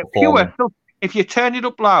pure. If you turn it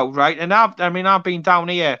up loud, right? And I've been down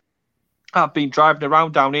here. I've been driving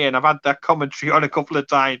around down here, and I've had that commentary on a couple of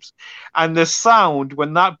times. And the sound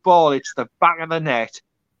when that ball hits the back of the net,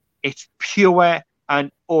 it's pure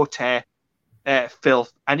and utter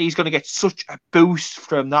filth. And he's going to get such a boost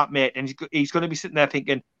from that, mate. And he's going to be sitting there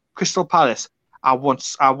thinking, Crystal Palace, I want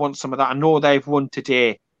some of that. I know they've won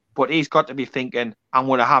today, but he's got to be thinking, I'm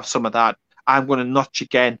going to have some of that. I'm going to notch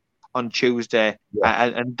again on Tuesday,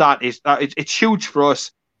 and it's huge for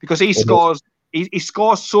us, because he scores. He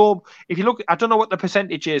scores so. If you look, I don't know what the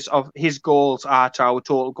percentages of his goals are to our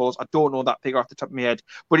total goals. I don't know that figure off the top of my head,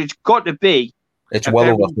 but it's got to be. It's well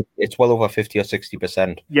over 50 or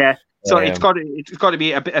 60%. Yeah, so it's got to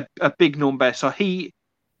be a big number. So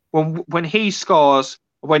when he scores,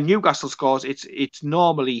 when Newcastle scores, it's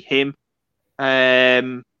normally him.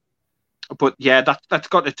 But yeah, that's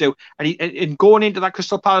got to do. And in going into that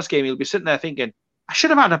Crystal Palace game, he'll be sitting there thinking, I should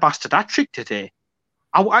have had a bastard hat trick today.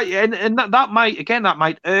 And that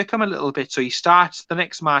might irk him a little bit. So he starts the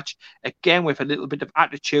next match again with a little bit of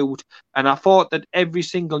attitude. And I thought that every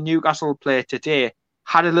single Newcastle player today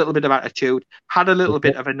had a little bit of attitude, had a little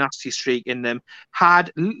bit of a nasty streak in them,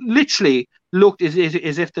 had literally looked as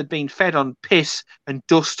if they'd been fed on piss and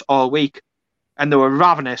dust all week, and they were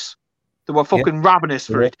ravenous. They were fucking ravenous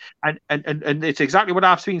for it. And it's exactly what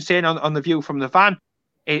I've been saying on the view from the van,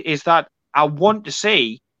 is that I want to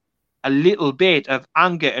see a little bit of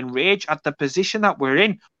anger and rage at the position that we're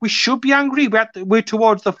in. We should be angry. We're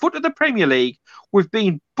towards the foot of the Premier League. We've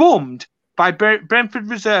been bummed by Brentford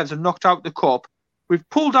reserves and knocked out the cup. We've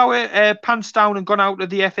pulled our pants down and gone out of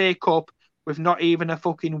the FA Cup with not even a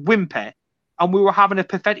fucking whimper, and we were having a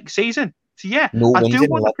pathetic season. So yeah, I do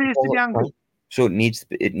want the players to be angry. So it needs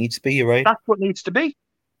to be. You're right. That's what needs to be.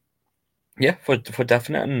 Yeah, for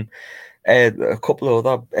definite. And a couple of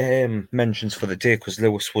other mentions for the day, because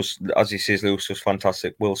Lewis was, as he says, Lewis was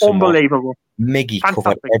fantastic. Wilson, unbelievable. Miggy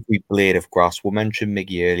covered every blade of grass. We mentioned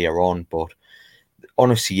Miggy earlier on, but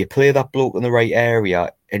honestly, you play that bloke in the right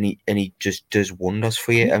area, and he just does wonders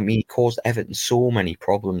for you. I mean, he caused Everton so many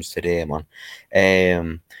problems today, man.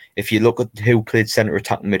 If you look at who played centre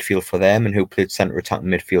attacking midfield for them and who played centre attacking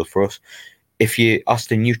midfield for us, if you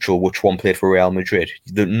asked a neutral which one played for Real Madrid,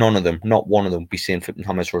 none of them, not one of them, would be saying flipping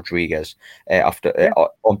James Rodriguez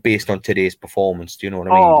based on today's performance. Do you know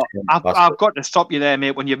what I mean? I've got to stop you there,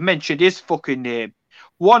 mate. When you've mentioned his fucking name,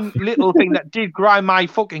 one little thing that did grind my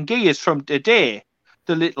fucking gears from today,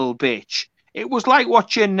 the little bitch. It was like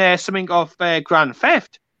watching something of Grand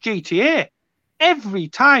Theft GTA. Every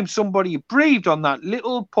time somebody breathed on that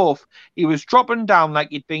little puff, he was dropping down like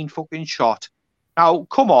he'd been fucking shot. Now,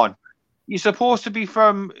 come on. You're supposed to be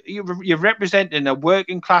you're representing a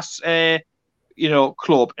working class,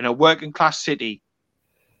 club in a working class city.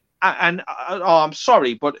 And I'm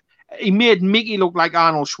sorry, but he made Mickey look like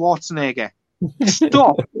Arnold Schwarzenegger.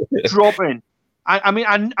 Stop dropping. I mean,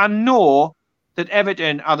 I know that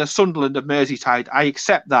Everton are the Sunderland of Merseyside. I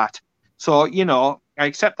accept that. So, I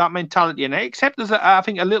accept that mentality, and I accept there's, I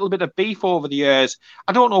think, a little bit of beef over the years.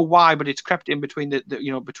 I don't know why, but it's crept in between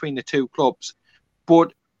between the two clubs.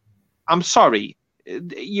 But I'm sorry,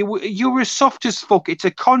 you were soft as fuck. It's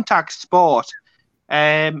a contact sport,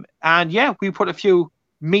 and yeah, we put a few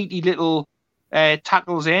meaty little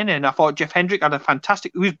tackles in, and I thought Jeff Hendrick had a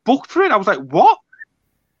fantastic. He was booked for it. I was like, what?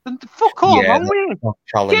 Fuck off! Yeah, I'm weird.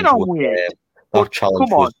 Get on with it. That challenge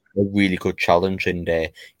was a really good challenge, and you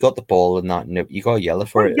got the ball and that, and you got a yellow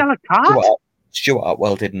for it. Yellow card. Stuart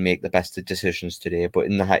Atwell didn't make the best of decisions today, but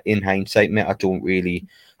in hindsight, mate, I don't really.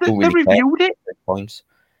 They reviewed it. Points.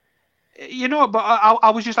 But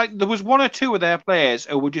I was just like, there was one or two of their players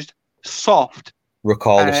who were just soft.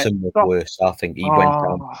 Richarlison was worse. I think he went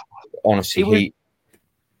down. Honestly,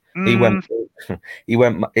 he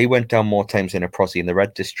went down more times in a prosy in the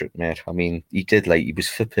Red District, mate. I mean, he did, like, he was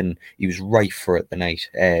flipping, he was rife for it the night.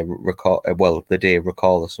 The day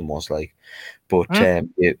Richarlison was like, but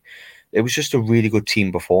it was just a really good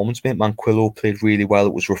team performance, mate. Manquillo played really well.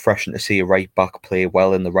 It was refreshing to see a right back play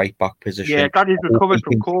well in the right back position. Yeah, that is recovered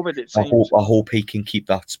from COVID, it seems. I hope he can keep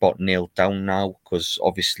that spot nailed down now, because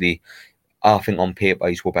obviously I think on paper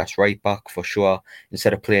he's our best right back for sure.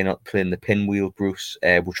 Instead of playing the pinwheel, Bruce,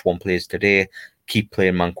 which one plays today, keep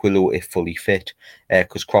playing Manquillo if fully fit,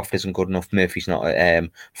 because Croft isn't good enough. Murphy's not a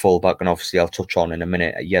full back, and obviously I'll touch on in a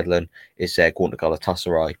minute. Yedlin is going to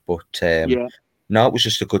Galatasaray, but no, it was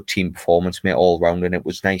just a good team performance, mate, all round, and it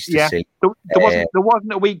was nice to see. There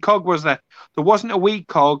wasn't a weak cog, was there? There wasn't a weak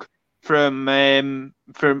cog from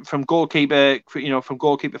goalkeeper, from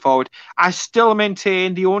goalkeeper forward. I still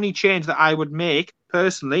maintain the only change that I would make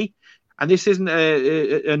personally, and this isn't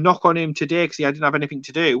a knock on him today because I didn't have anything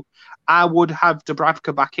to do. I would have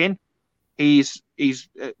Dubravka back in. He's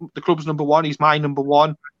the club's number one. He's my number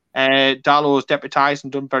one. Darlow's deputised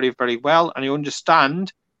and done very, very well, and I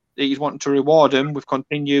understand that he's wanting to reward him with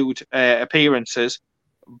continued appearances,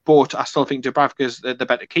 but I still think Dubravka's the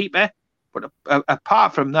better keeper. But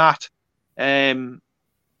apart from that,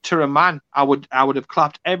 to a man, I would have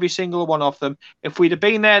clapped every single one of them. If we'd have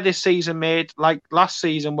been there this season, mate, like last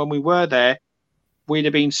season when we were there, we'd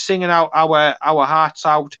have been singing out our hearts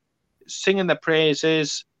out, singing the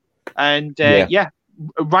praises, and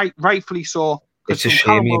rightfully so. It's a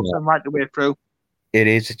shame, right the way through. It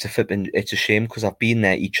is. It's a shame because I've been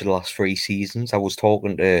there each of the last 3 seasons. I was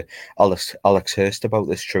talking to Alex Hurst about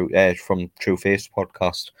this from True Face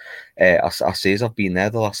podcast. I says I've been there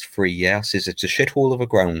the last 3 years. I says it's a shithole of a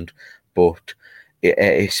ground, but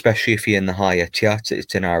especially if you're in the higher tier,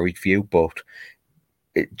 it's an arid view. But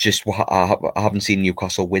it just I haven't seen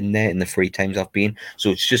Newcastle win there in the 3 times I've been. So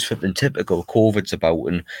it's just flipping typical. COVID's about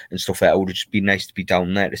and stuff like that. It would just be nice to be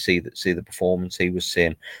down there to see the performance he was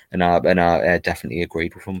saying, and I definitely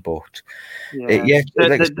agreed with him. But they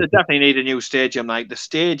definitely need a new stadium. Like the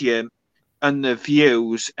stadium and the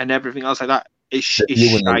views and everything else like that is shite.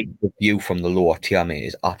 The view from the lower tier, mate,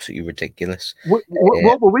 is absolutely ridiculous. What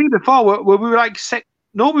were we before? Were we like sick?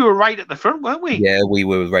 No, we were right at the front, weren't we? Yeah, we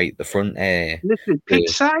were right at the front. Literally pitch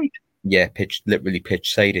side. Yeah, literally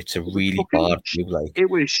pitch side. It's a really bad view. Like it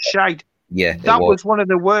was shite. Yeah, that was one of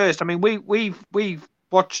the worst. I mean, we've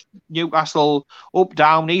watched Newcastle up,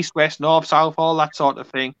 down, east, west, north, south, all that sort of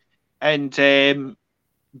thing, and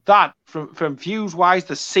that from views wise,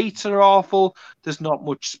 the seats are awful. There's not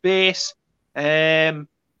much space, and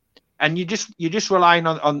you're just relying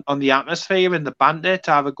on the atmosphere and the banter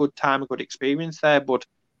to have a good time, a good experience there. But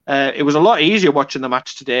it was a lot easier watching the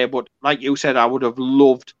match today. But like you said, I would have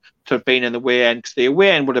loved to have been in the away end, because the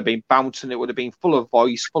away end would have been bouncing. It would have been full of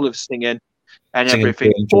voice, full of singing and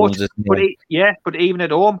everything. But even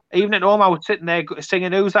at home, I was sitting there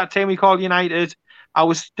singing, "Who's that team we call United?" I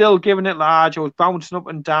was still giving it large. I was bouncing up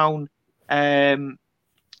and down.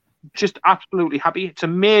 Just absolutely happy. It's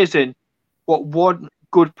amazing what one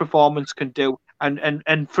good performance can do.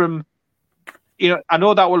 And from, I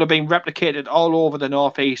know that will have been replicated all over the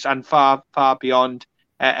Northeast and far, far beyond.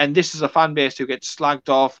 And this is a fan base who gets slagged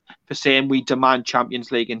off for saying we demand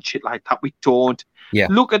Champions League and shit like that. We don't. Yeah.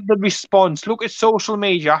 Look at the response. Look at social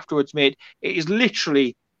media afterwards, mate. It is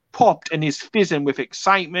literally popped and is fizzing with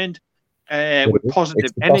excitement, with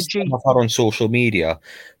positive energy. I've had on social media.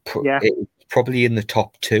 It's probably in the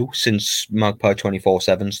top 2 since Magpie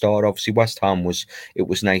 24/7 started. Obviously, West Ham was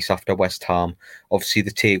nice after West Ham. Obviously,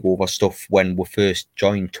 the takeover stuff when we first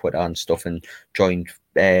joined Twitter and stuff and joined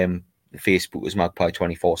Facebook was Magpie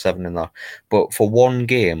 24/7 and that. But for one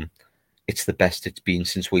game, it's the best it's been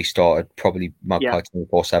since we started. Probably Magpie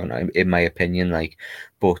 24/7, in my opinion. Like,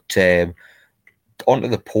 but onto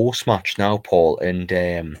the post match now, Paul,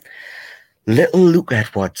 and little Luke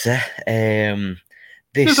Edwards.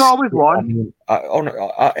 There's always one.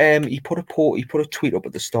 He put a tweet up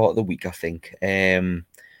at the start of the week, I think,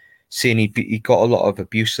 saying he got a lot of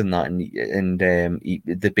abuse in that, and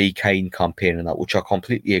the Be Kind campaign and that, which I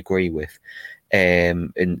completely agree with,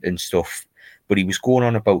 and stuff. But he was going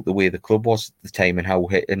on about the way the club was at the time and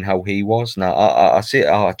how he was. Now I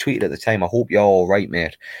tweeted at the time, I hope you're all right,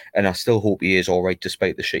 mate, and I still hope he is all right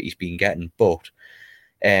despite the shit he's been getting. But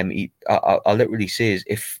I literally says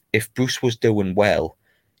if Bruce was doing well,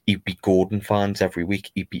 he'd be Gordon fans every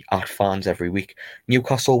week. He'd be at fans every week.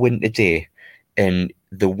 Newcastle win today, and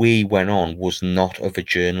the way he went on was not of a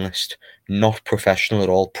journalist, not professional at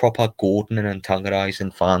all. Proper Gordon and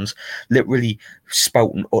antagonising fans, literally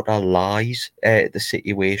spouting utter lies at the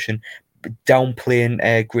situation,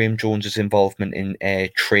 downplaying Graham Jones's involvement in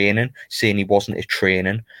training, saying he wasn't at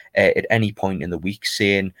training at any point in the week,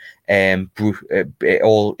 saying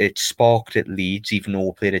it sparked at Leeds, even though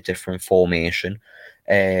we played a different formation.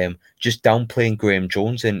 Just downplaying Graham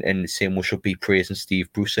Jones and saying we should be praising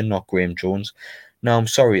Steve Bruce and not Graham Jones. Now, I'm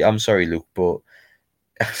sorry, Luke, but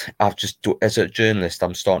I've just, as a journalist,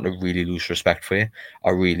 I'm starting to really lose respect for you.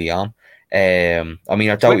 I really am. I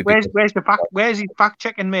mean, I doubt. Where's his fact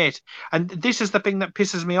checking, mate? And this is the thing that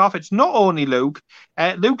pisses me off. It's not only Luke.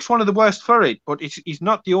 Luke's one of the worst for it, but he's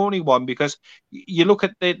not the only one, because you look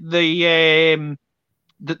at the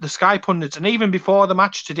Sky pundits, and even before the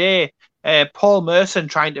match today, Paul Merson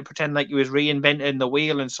trying to pretend like he was reinventing the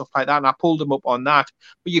wheel and stuff like that, and I pulled him up on that.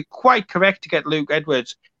 But you're quite correct to get Luke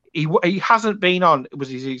Edwards. He hasn't been on, it was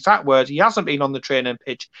his exact words, he hasn't been on the training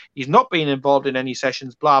pitch. He's not been involved in any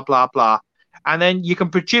sessions, blah, blah, blah. And then you can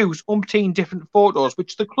produce umpteen different photos,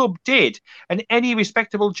 which the club did. And any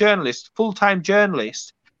respectable journalist, full-time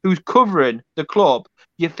journalist, who's covering the club,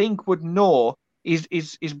 you think would know is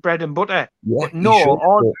bread and butter. Yeah, but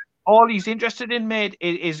no, all he's interested in, mate,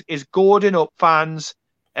 is goading up fans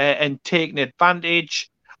and taking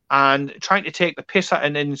advantage and trying to take the piss out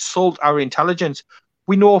and insult our intelligence.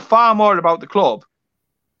 We know far more about the club.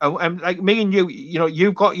 And like me and you,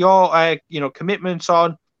 you've got your commitments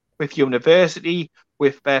on with university,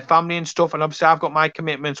 with family and stuff. And obviously I've got my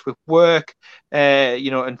commitments with work,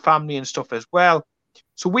 and family and stuff as well.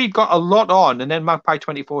 So we've got a lot on, and then Magpie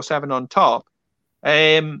 24/7 on top.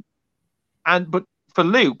 But for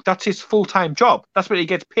Luke, that's his full-time job. That's what he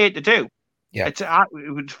gets paid to do. Yeah,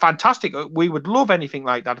 it's fantastic. We would love anything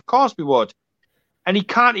like that. Of course we would. And he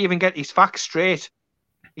can't even get his facts straight.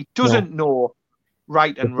 He doesn't know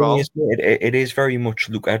right and wrong. It is very much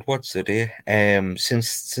Luke Edwards today.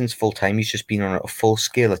 Since full time, he's just been on a full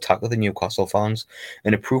scale attack of the Newcastle fans,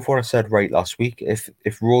 and it proved what I said right last week.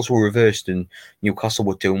 If roles were reversed and Newcastle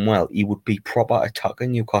were doing well, he would be proper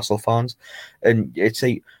attacking Newcastle fans, and it's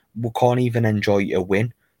like we can't even enjoy a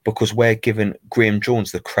win because we're giving Graham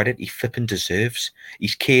Jones the credit he flipping deserves.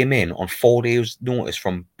 He's came in on 4 days' notice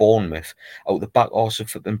from Bournemouth, out the back arse of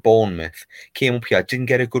flipping Bournemouth, came up here, didn't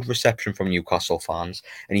get a good reception from Newcastle fans,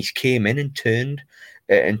 and he's came in and turned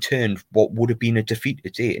and turned what would have been a defeat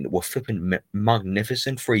today into a flipping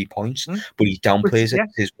magnificent 3 points. But he downplays it.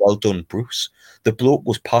 Says, well done, Bruce. The bloke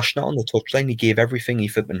was passionate on the touchline. He gave everything he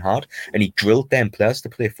flipping had, and he drilled them players to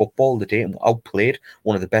play football today and outplayed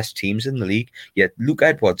one of the best teams in the league. Yet Luke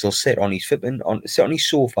Edwards will sit on his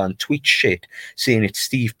sofa and tweet shit saying it's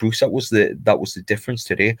Steve Bruce that was the difference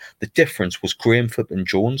today. The difference was Graham flipping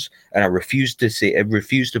Jones, and I refuse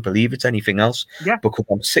to believe it's anything else. Yeah. Because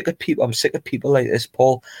I'm sick of people like this,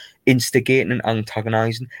 Paul, instigating and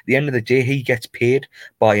antagonising. At the end of the day, he gets paid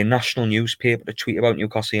by a national newspaper to tweet about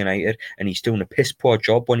Newcastle United, and he's doing a piss poor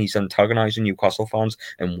job when he's antagonising Newcastle fans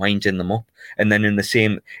and winding them up. And then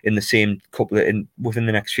within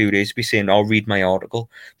the next few days, be saying, "I'll read my article."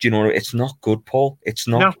 Do you know? It's not good, Paul. It's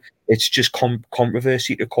not. No. It's just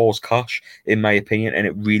controversy to cause cash, in my opinion, and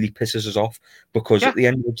it really pisses us off because at the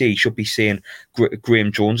end of the day, he should be saying Graham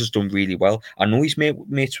Jones has done really well. I know he's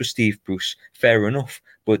mates with Steve Bruce, fair enough,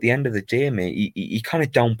 but at the end of the day, mate, he kind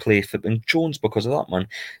of downplayed flipping Jones because of that, man.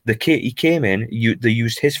 He came in, they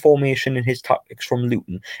used his formation and his tactics from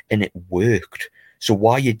Luton, and it worked. So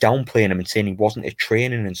why are you downplaying him and saying he wasn't at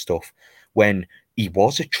training and stuff when he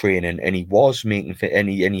was at training and he was making and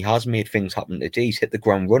he has made things happen today? He's hit the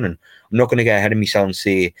ground running. I'm not going to get ahead of myself and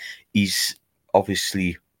say he's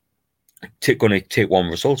obviously going to take one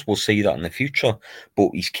results. We'll see that in the future. But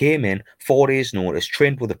he's came in 4 days' notice,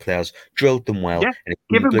 trained with the players, drilled them well. Yeah. And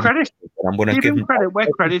give him credit. I'm going to give him credit where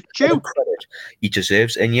credit's due. He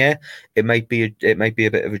deserves. And yeah, it might be a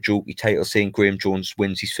bit of a jokey title saying Graham Jones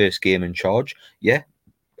wins his first game in charge. Yeah,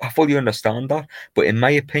 I fully understand that, but in my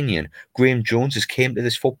opinion, Graham Jones has came to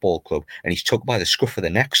this football club and he's took by the scruff of the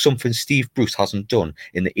neck, something Steve Bruce hasn't done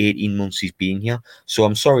in the 18 months he's been here. So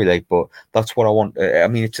I'm sorry, but that's what I want. I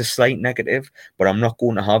mean, it's a slight negative, but I'm not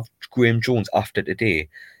going to have Graham Jones after today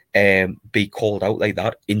be called out like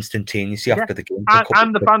that instantaneously after the game.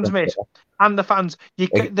 And the fans, mate. And the fans.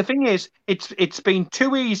 The thing is, it's been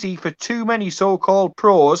too easy for too many so-called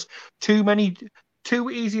pros, too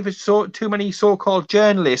easy for too many so-called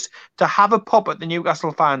journalists to have a pop at the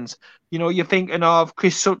Newcastle fans. You know, you're thinking of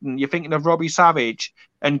Chris Sutton, you're thinking of Robbie Savage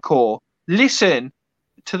and co. Listen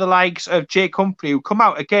to the likes of Jake Humphrey, who come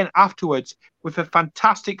out again afterwards with a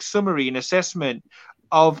fantastic summary and assessment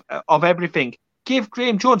of everything. Give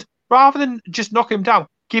Graham Jones, rather than just knock him down,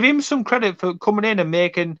 give him some credit for coming in and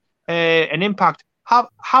making an impact. Have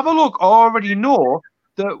a look. I already know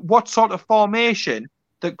what sort of formation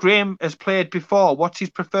that Graham has played before. What's his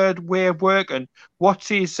preferred way of working? What's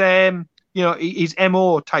his his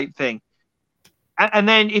MO type thing? And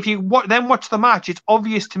then if you watch the match, it's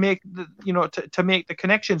obvious to make to make the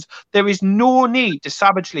connections. There is no need to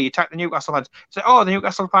savagely attack the Newcastle fans. Say, the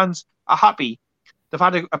Newcastle fans are happy. They've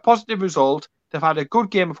had a positive result. They've had a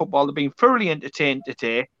good game of football. They've been thoroughly entertained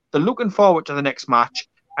today. They're looking forward to the next match.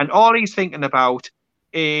 And all he's thinking about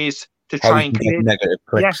is to try and create negative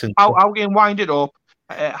clicks. How we can wind it up.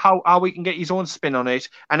 How we can get his own spin on it,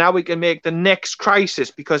 and how we can make the next crisis,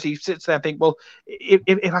 because he sits there and thinks, well,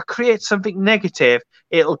 if I create something negative,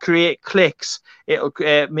 it'll create clicks, it'll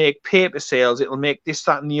make paper sales, it'll make this,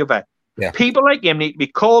 that, and the other. Yeah. People like him need to be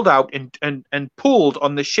called out and pulled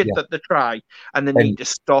on the shit that they try, and they need to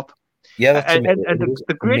stop. Yeah, and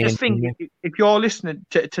the greatest thing, if you're listening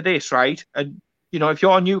to this, right, and if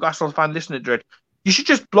you're a Newcastle fan listening to it, you should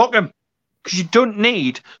just block him, because you don't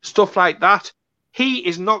need stuff like that. He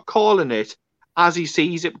is not calling it as he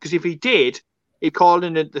sees it, because if he did, he'd call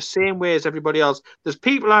it the same way as everybody else. There's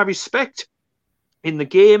people I respect in the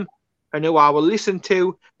game and who I will listen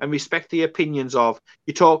to and respect the opinions of.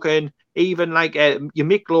 You're talking even like your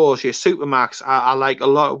Mick Laws, your Supermax. I like a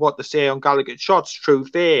lot of what they say on Gallagher Shots, True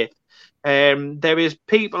Faith. There is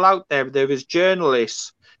people out there, there is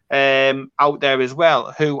journalists out there as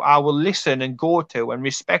well who I will listen and go to and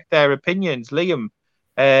respect their opinions. Liam.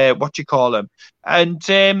 And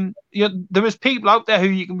there is people out there who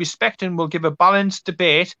you can respect and will give a balanced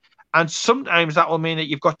debate, and sometimes that will mean that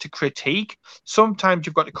you've got to critique, sometimes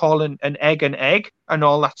you've got to call an egg and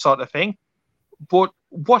all that sort of thing. But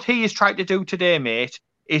what he is trying to do today, mate,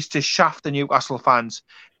 is to shaft the Newcastle fans,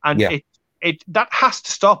 and that has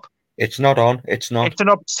to stop. It's not on. It's not. It's an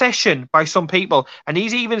obsession by some people, and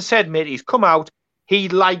he's even said, mate, he's come out, he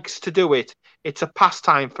likes to do it. It's a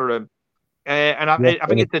pastime for him. I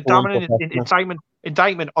think it's a dominant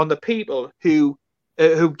indictment on the people who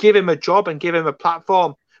give him a job and give him a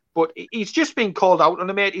platform. But he's just been called out on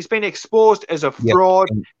the mate. He's been exposed as a fraud,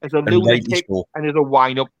 as a lunatic, and as a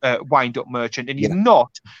wind-up merchant. And he's not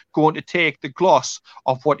going to take the gloss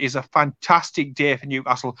of what is a fantastic day for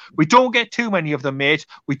Newcastle. We don't get too many of them, mate.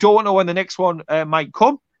 We don't know when the next one might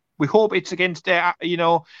come. We hope it's against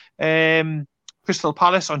Crystal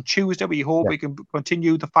Palace on Tuesday. We hope we can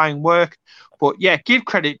continue the fine work. But yeah, give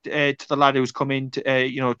credit to the lad who's come in, to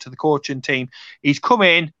the coaching team. He's come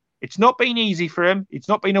in. It's not been easy for him. It's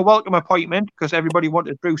not been a welcome appointment because everybody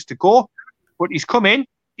wanted Bruce to go. But he's come in.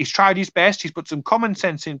 He's tried his best. He's put some common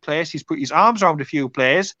sense in place. He's put his arms around a few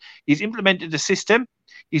players. He's implemented the system.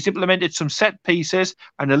 He's implemented some set pieces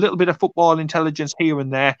and a little bit of football intelligence here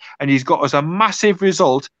and there. And he's got us a massive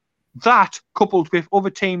result. That, coupled with other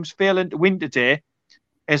teams failing to win today,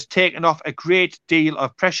 has taken off a great deal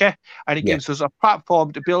of pressure, and it gives us a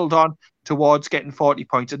platform to build on towards getting 40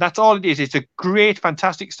 points. And that's all it is. It's a great,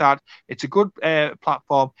 fantastic start. It's a good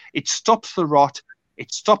platform. It stops the rot.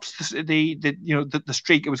 It stops the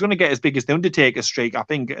streak. It was going to get as big as the Undertaker streak, I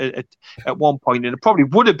think, at one point, and it probably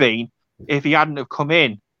would have been if he hadn't have come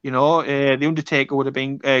in. The Undertaker would have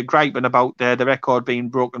been griping about the record being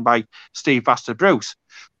broken by Steve Vaster Bruce.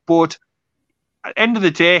 But at the end of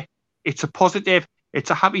the day, it's a positive, it's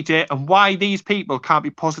a happy day. And why these people can't be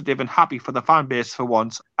positive and happy for the fan base for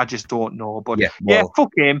once, I just don't know. But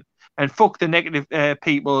fuck him and fuck the negative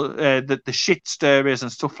people, the shit stirrers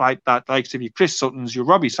and stuff like that, like your Chris Suttons, your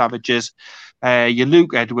Robbie Savages, your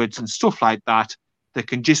Luke Edwards and stuff like that, that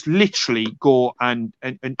can just literally go and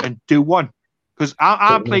do one. Because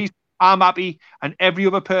I'm pleased, I'm happy, and every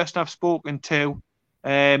other person I've spoken to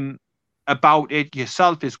about it,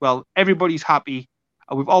 yourself as well, everybody's happy,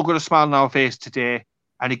 and we've all got a smile on our face today,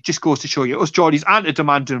 and it just goes to show you, us Geordies aren't a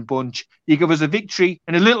demanding bunch. You give us a victory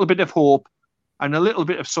and a little bit of hope and a little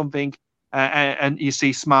bit of something, and you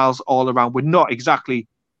see smiles all around. We're not exactly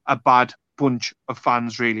a bad bunch of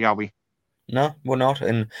fans, really, are we? No, we're not,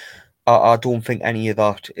 and I don't think any of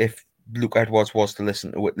that, if Luke Edwards was to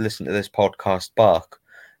listen to this podcast back,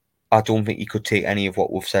 I don't think he could take any of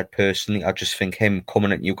what we've said personally. I just think him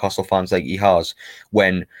coming at Newcastle fans like he has,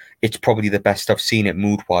 when it's probably the best I've seen it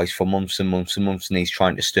mood-wise for months and months and months, and he's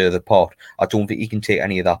trying to stir the pot. I don't think he can take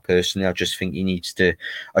any of that personally. I just think he needs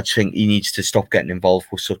to stop getting involved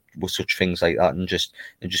with such things like that and just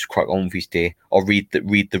crack on with his day, or read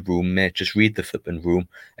the room, mate. Just read the flipping room.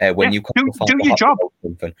 When you do your job,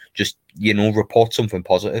 something, just report something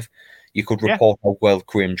positive. You could report how well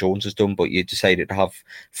Graham Jones has done, but you decided to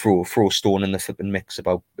throw a stone in the flipping mix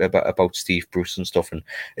about Steve Bruce and stuff, and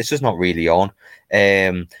it's just not really on.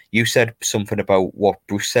 You said something about what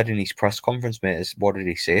Bruce said in his press conference, mate. What did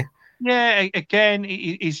he say? Yeah, again,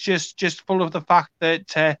 he's just full of the fact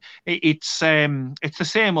that it's the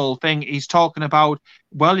same old thing. He's talking about,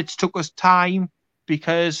 well, it's took us time,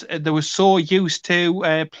 because they were so used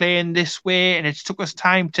to playing this way, and it took us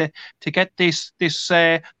time to get this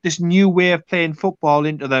new way of playing football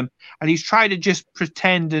into them. And he's tried to just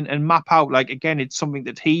pretend and map out, like, again, it's something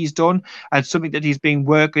that he's done and something that he's been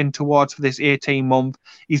working towards for this 18-month.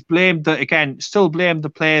 He's still blamed the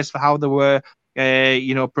players for how they were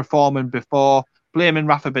performing before, blaming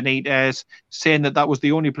Rafa Benitez, saying that was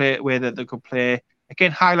the only way that they could play.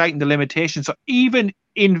 Again, highlighting the limitations. So even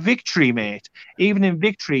in victory, mate, he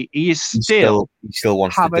is still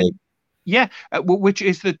wants to do. Yeah, which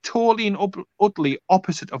is the totally and utterly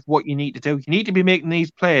opposite of what you need to do. You need to be making these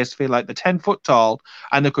players feel like they're 10 foot tall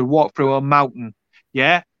and they could walk through a mountain.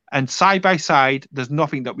 Yeah, and side by side, there's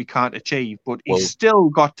nothing that we can't achieve. But he's still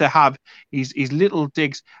got to have his little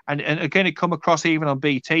digs. And again, it come across even on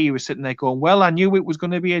BT. He was sitting there going, well, I knew it was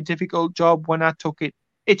going to be a difficult job when I took it.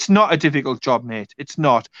 It's not a difficult job, mate. It's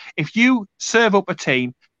not. If you serve up a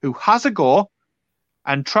team who has a go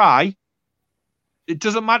and try, it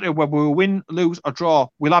doesn't matter whether we win, lose, or draw.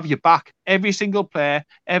 We'll have you back. Every single player,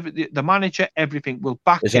 the manager, everything will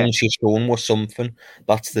back you. As long as you're going with something,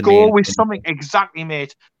 that's the go with something. Exactly,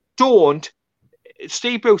 mate. Don't.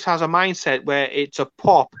 Steve Bruce has a mindset where it's a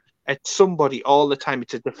pop at somebody all the time.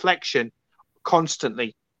 It's a deflection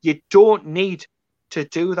constantly. You don't need to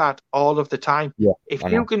do that all of the time. Yeah, if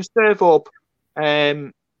you can serve up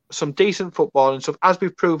some decent football and stuff, as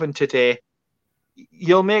we've proven today,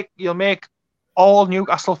 you'll make all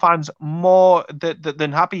Newcastle fans more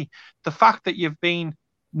than happy. The fact that you've been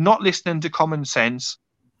not listening to common sense,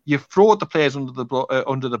 you've thrown the players under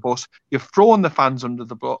the bus, you've thrown the fans under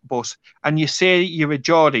the bus, and you say you're a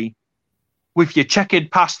Geordie with your checkered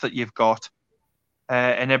past that you've got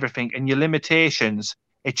and everything, and your limitations.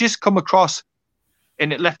 It just come across,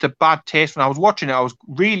 and it left a bad taste. When I was watching it, I was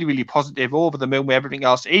really, really positive, over the moon with everything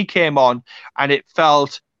else. He came on, and it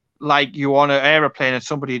felt like you were on an aeroplane and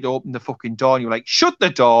somebody had opened the fucking door, and you were like, shut the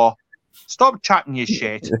door, stop chatting your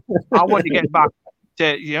shit. I want to get back to,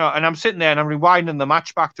 and I'm sitting there and I'm rewinding the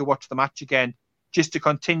match back to watch the match again, just to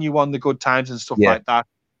continue on the good times and stuff like that.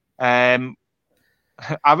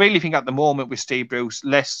 I really think at the moment with Steve Bruce,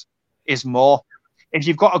 less is more. if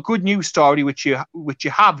you've got a good news story, which you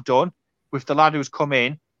have done with the lad who's come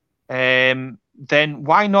in, then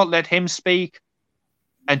why not let him speak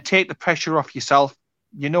and take the pressure off yourself?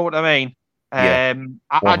 You know what I mean? Yeah.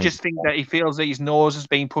 I just think that he feels that his nose is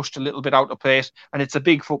being pushed a little bit out of place, and it's a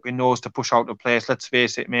big fucking nose to push out of place. Let's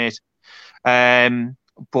face it, mate.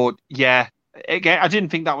 But yeah, again, I didn't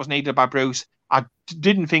think that was needed by Bruce. I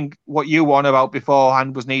didn't think what you won about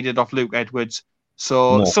beforehand was needed off Luke Edwards.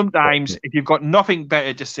 So sometimes, if you've got nothing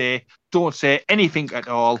better to say, don't say anything at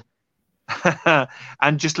all.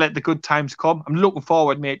 And just let the good times come. I'm looking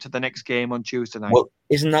forward, mate, to the next game on Tuesday night. Well,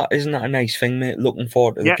 isn't that a nice thing, mate? Looking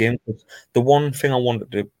forward to the game. The one thing I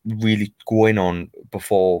wanted to really go in on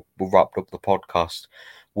before we wrapped up the podcast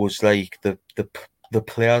was like the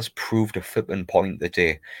players proved a flipping point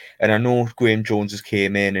today. And I know Graham Jones has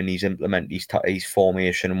came in and he's implemented his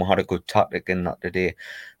formation and we had a good tactic in that today.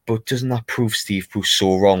 But doesn't that prove Steve Bruce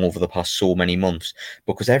so wrong over the past so many months?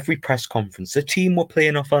 Because every press conference, the team were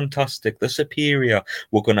playing are fantastic, they're superior,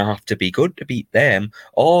 we're going to have to be good to beat them.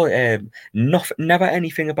 Or never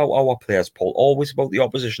anything about our players, Paul. Always about the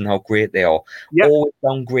opposition, how great they are. Yep. Always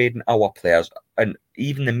downgrading our players. And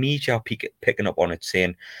even the media are picking up on it,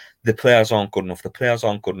 saying the players aren't good enough, the players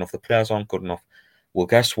aren't good enough, the players aren't good enough. Well,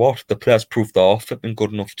 guess what? The players proved they are flipping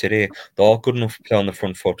good enough today. They are good enough to play on the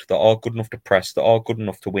front foot. They are good enough to press. They are good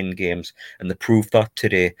enough to win games, and they proved that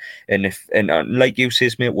today. And like you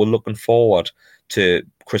says, mate, we're looking forward to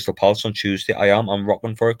Crystal Palace on Tuesday. I'm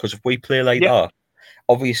rocking for it because if we play like that,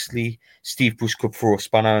 obviously Steve Bruce could throw a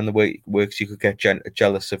spanner in the works. You could get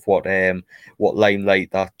jealous of what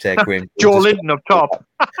limelight that Graham Joelinton up top.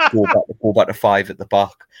 go back to 5 at the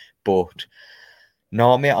back, but.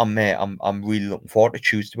 No, mate, I'm really looking forward to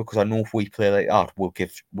Tuesday because I know if we play like that, we'll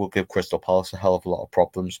give Crystal Palace a hell of a lot of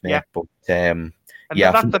problems, mate. Yeah. But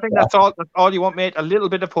that's the thing. That's all you want, mate. A little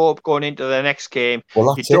bit of hope going into the next game.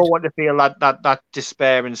 Well, you don't want to feel that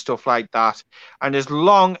despair and stuff like that. And as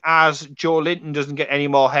long as Joelinton doesn't get any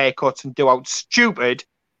more haircuts and do out stupid,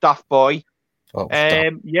 daft boy,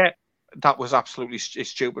 that was absolutely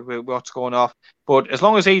stupid with what's going off. But as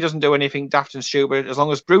long as he doesn't do anything daft and stupid, as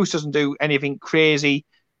long as Bruce doesn't do anything crazy,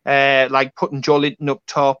 like putting Joelinton up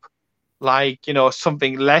top, like,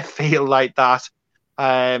 something left field like that,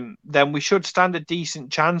 then we should stand a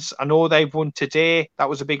decent chance. I know they've won today. That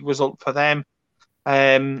was a big result for them.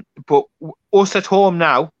 But us at home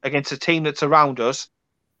now, against a team that's around us,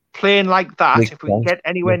 playing like that, if we can get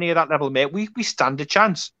anywhere near that level, mate, we stand a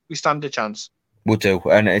chance. We stand a chance. We'll do,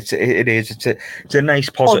 and it's a nice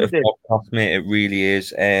positive podcast, mate. It really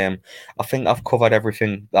is. I think I've covered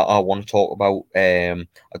everything that I want to talk about. I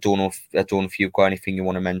don't know if you've got anything you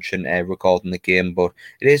want to mention regarding the game, but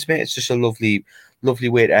it is, mate. It's just a lovely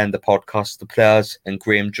way to end the podcast. The players and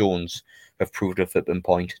Graham Jones have proved a flipping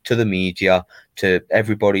point to the media, to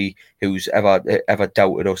everybody who's ever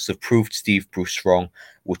doubted us. They've proved Steve Bruce wrong,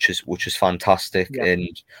 which is fantastic,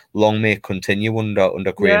 and long may it continue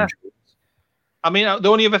under Graham Jones. I mean, the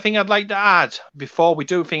only other thing I'd like to add before we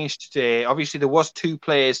do finish today, obviously there was 2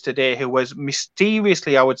 players today who was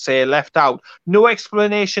mysteriously, I would say, left out. No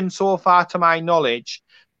explanation so far to my knowledge,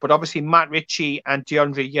 but obviously Matt Ritchie and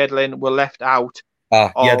DeAndre Yedlin were left out.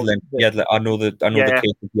 Yedlin. I know the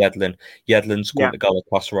case of Yedlin. Yedlin's going to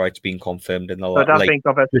Galatasaray. It's been confirmed in the last. I think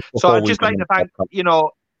of it. So I'd just like the fact,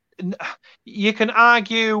 you can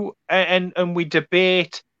argue and we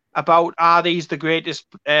debate about are these the greatest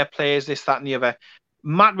players, this, that, and the other.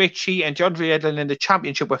 Matt Ritchie and DeAndre Yedlin in the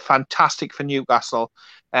Championship were fantastic for Newcastle.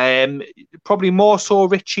 Probably more so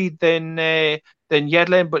Ritchie than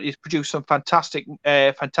Yedlin, but he's produced some fantastic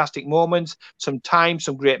moments, some time,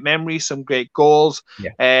 some great memories, some great goals.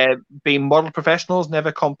 Being model professionals,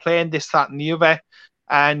 never complained, this, that, and the other.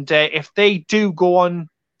 And if they do go on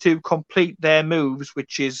to complete their moves,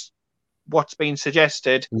 which is what's been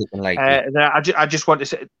suggested, I just want to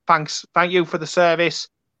say thank you for the service,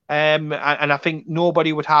 and I think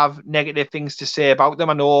nobody would have negative things to say about them.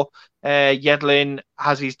 I know Yedlin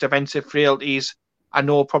has his defensive frailties. I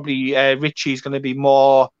know probably Ritchie's going to be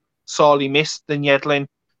more sorely missed than Yedlin.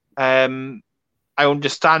 I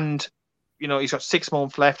understand, he's got 6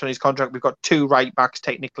 months left on his contract. We've got 2 right backs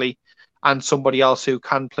technically and somebody else who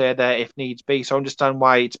can play there if needs be, so I understand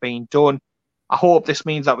why it's being done. I hope this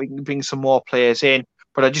means that we can bring some more players in,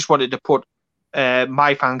 but I just wanted to put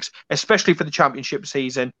my thanks, especially for the Championship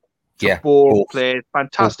season, to both players.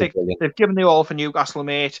 Fantastic. They've given the all for Newcastle,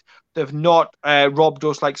 mate. They've not robbed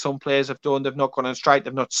us like some players have done. They've not gone on strike.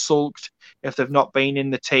 They've not sulked if they've not been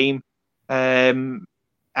in the team.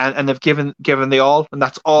 and they've given the all, and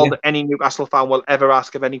that's all that any Newcastle fan will ever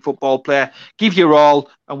ask of any football player. Give your all,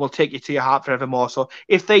 and we'll take you to your heart forevermore. So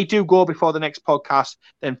if they do go before the next podcast,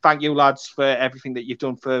 then thank you, lads, for everything that you've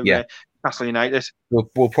done for Newcastle United.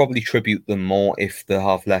 We'll probably tribute them more if they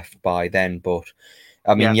have left by then, but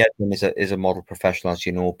I mean, Yedlin is a model professional, as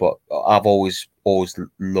you know, but I've always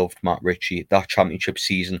loved Matt Ritchie. That championship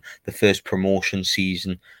season, the first promotion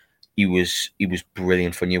season, he was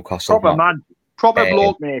brilliant for Newcastle. Proper man, proper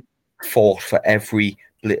bloke, mate. Fought for every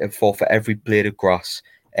blade of grass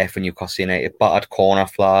for Newcastle United. Battered corner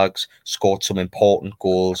flags, scored some important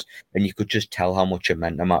goals, and you could just tell how much it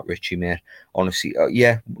meant to Matt Ritchie, mate. Honestly,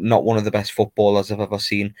 not one of the best footballers I've ever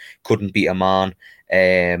seen. Couldn't beat a man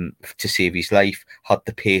to save his life. Had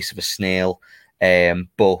the pace of a snail,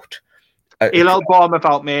 but he'll help Bournemouth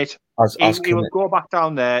out, mate. He will go back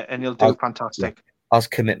down there and he'll do fantastic. As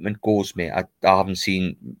commitment goes, mate, I haven't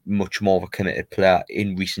seen much more of a committed player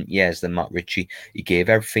in recent years than Matt Ritchie. He gave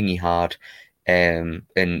everything he had, and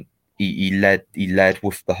he led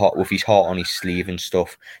with his heart on his sleeve and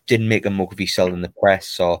stuff. Didn't make a mug of himself in the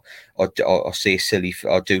press or say silly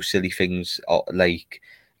or do silly things like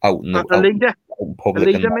out in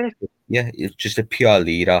public. Mate. Yeah, it's just a pure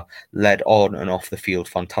leader, led on and off the field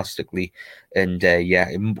fantastically, and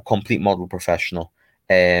complete model professional.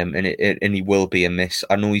 And he will be a miss.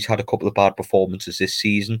 I know he's had a couple of bad performances this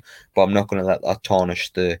season, but I'm not going to let that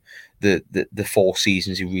tarnish the 4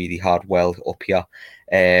 seasons he really had well up here.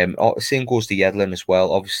 Same goes to Yedlin as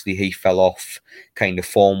well. Obviously, he fell off kind of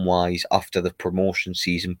form-wise after the promotion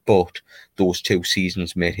season, but those 2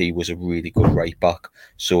 seasons, mate, he was a really good right back.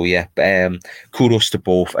 So, kudos to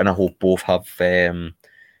both, and I hope both have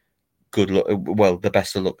good luck. Well, the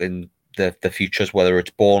best of luck in the futures, whether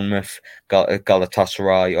it's Bournemouth,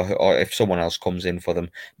 Galatasaray, or if someone else comes in for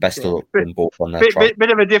them. Best of luck to them both on their track.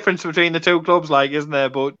 Bit of a difference between the 2 clubs, isn't there?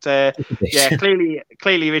 But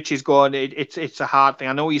clearly Richie's gone. It's a hard thing.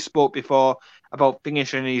 I know he spoke before about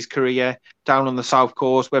finishing his career down on the south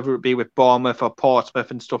coast, whether it be with Bournemouth or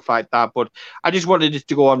Portsmouth and stuff like that. But I just wanted it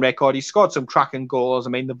to go on record. He scored some cracking goals. I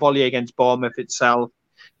mean, the volley against Bournemouth itself,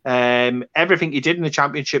 everything he did in the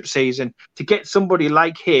championship season, to get somebody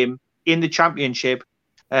like him in the championship,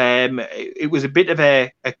 it was a bit of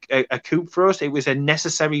a coup for us. It was a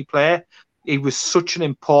necessary player. He was such an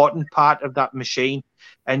important part of that machine.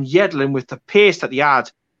 And Yedlin, with the pace that he had,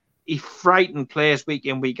 he frightened players week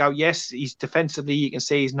in, week out. Yes, he's defensively, you can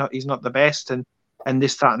say he's not the best, and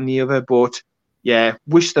this, that, and the other. But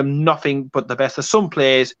wish them nothing but the best. There's some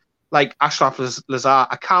players like Achraf Lazaar.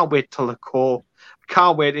 I can't wait till the call. I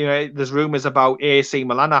can't wait. There's rumours about AC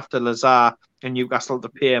Milan after Lazaar and Newcastle to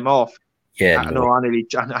pay him off. Yeah,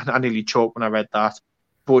 I nearly choked when I read that.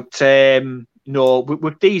 But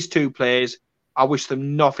with these 2 players, I wish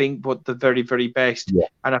them nothing but the very, very best. Yeah.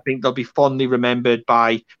 And I think they'll be fondly remembered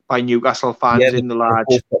by Newcastle fans in the large.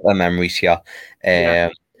 Got their memories here.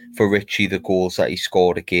 For Ritchie, the goals that he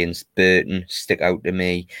scored against Burton stick out to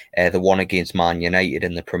me. The one against Man United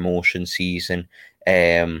in the promotion season.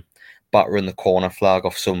 Battering the corner flag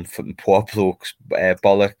off some poor blokes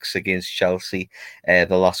bollocks against Chelsea. The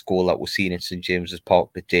last goal that was seen in St James's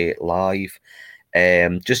Park the day live.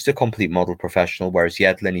 Just a complete model professional, whereas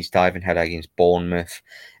Yedlin, he's diving head against Bournemouth.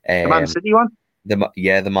 The Man City one?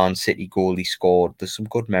 The Man City goal he scored. There's some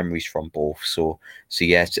good memories from both. So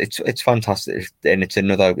it's fantastic, and it's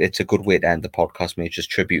a good way to end the podcast, mate. Just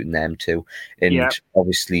tributing them too, and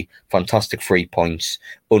obviously fantastic 3 points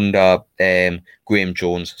under Graham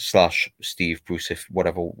Jones / Steve Bruce,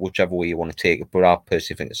 whichever way you want to take it. But I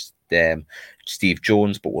personally think it's Steve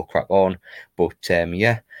Jones, but we'll crack on. But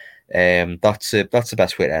that's the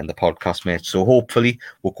best way to end the podcast, mate. So hopefully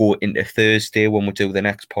we'll go into Thursday when we do the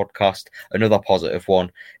next podcast, another positive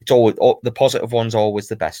one. It's always the positive ones, always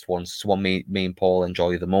the best ones. It's one me and Paul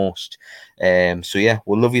enjoy the most. We'll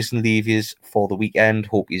love yous and leave yous for the weekend.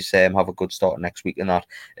 Hope yous have a good start next week and that.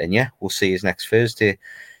 And we'll see yous next Thursday.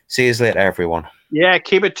 See yous later, everyone. Yeah,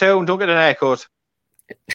 keep it tuned. Don't get an haircut.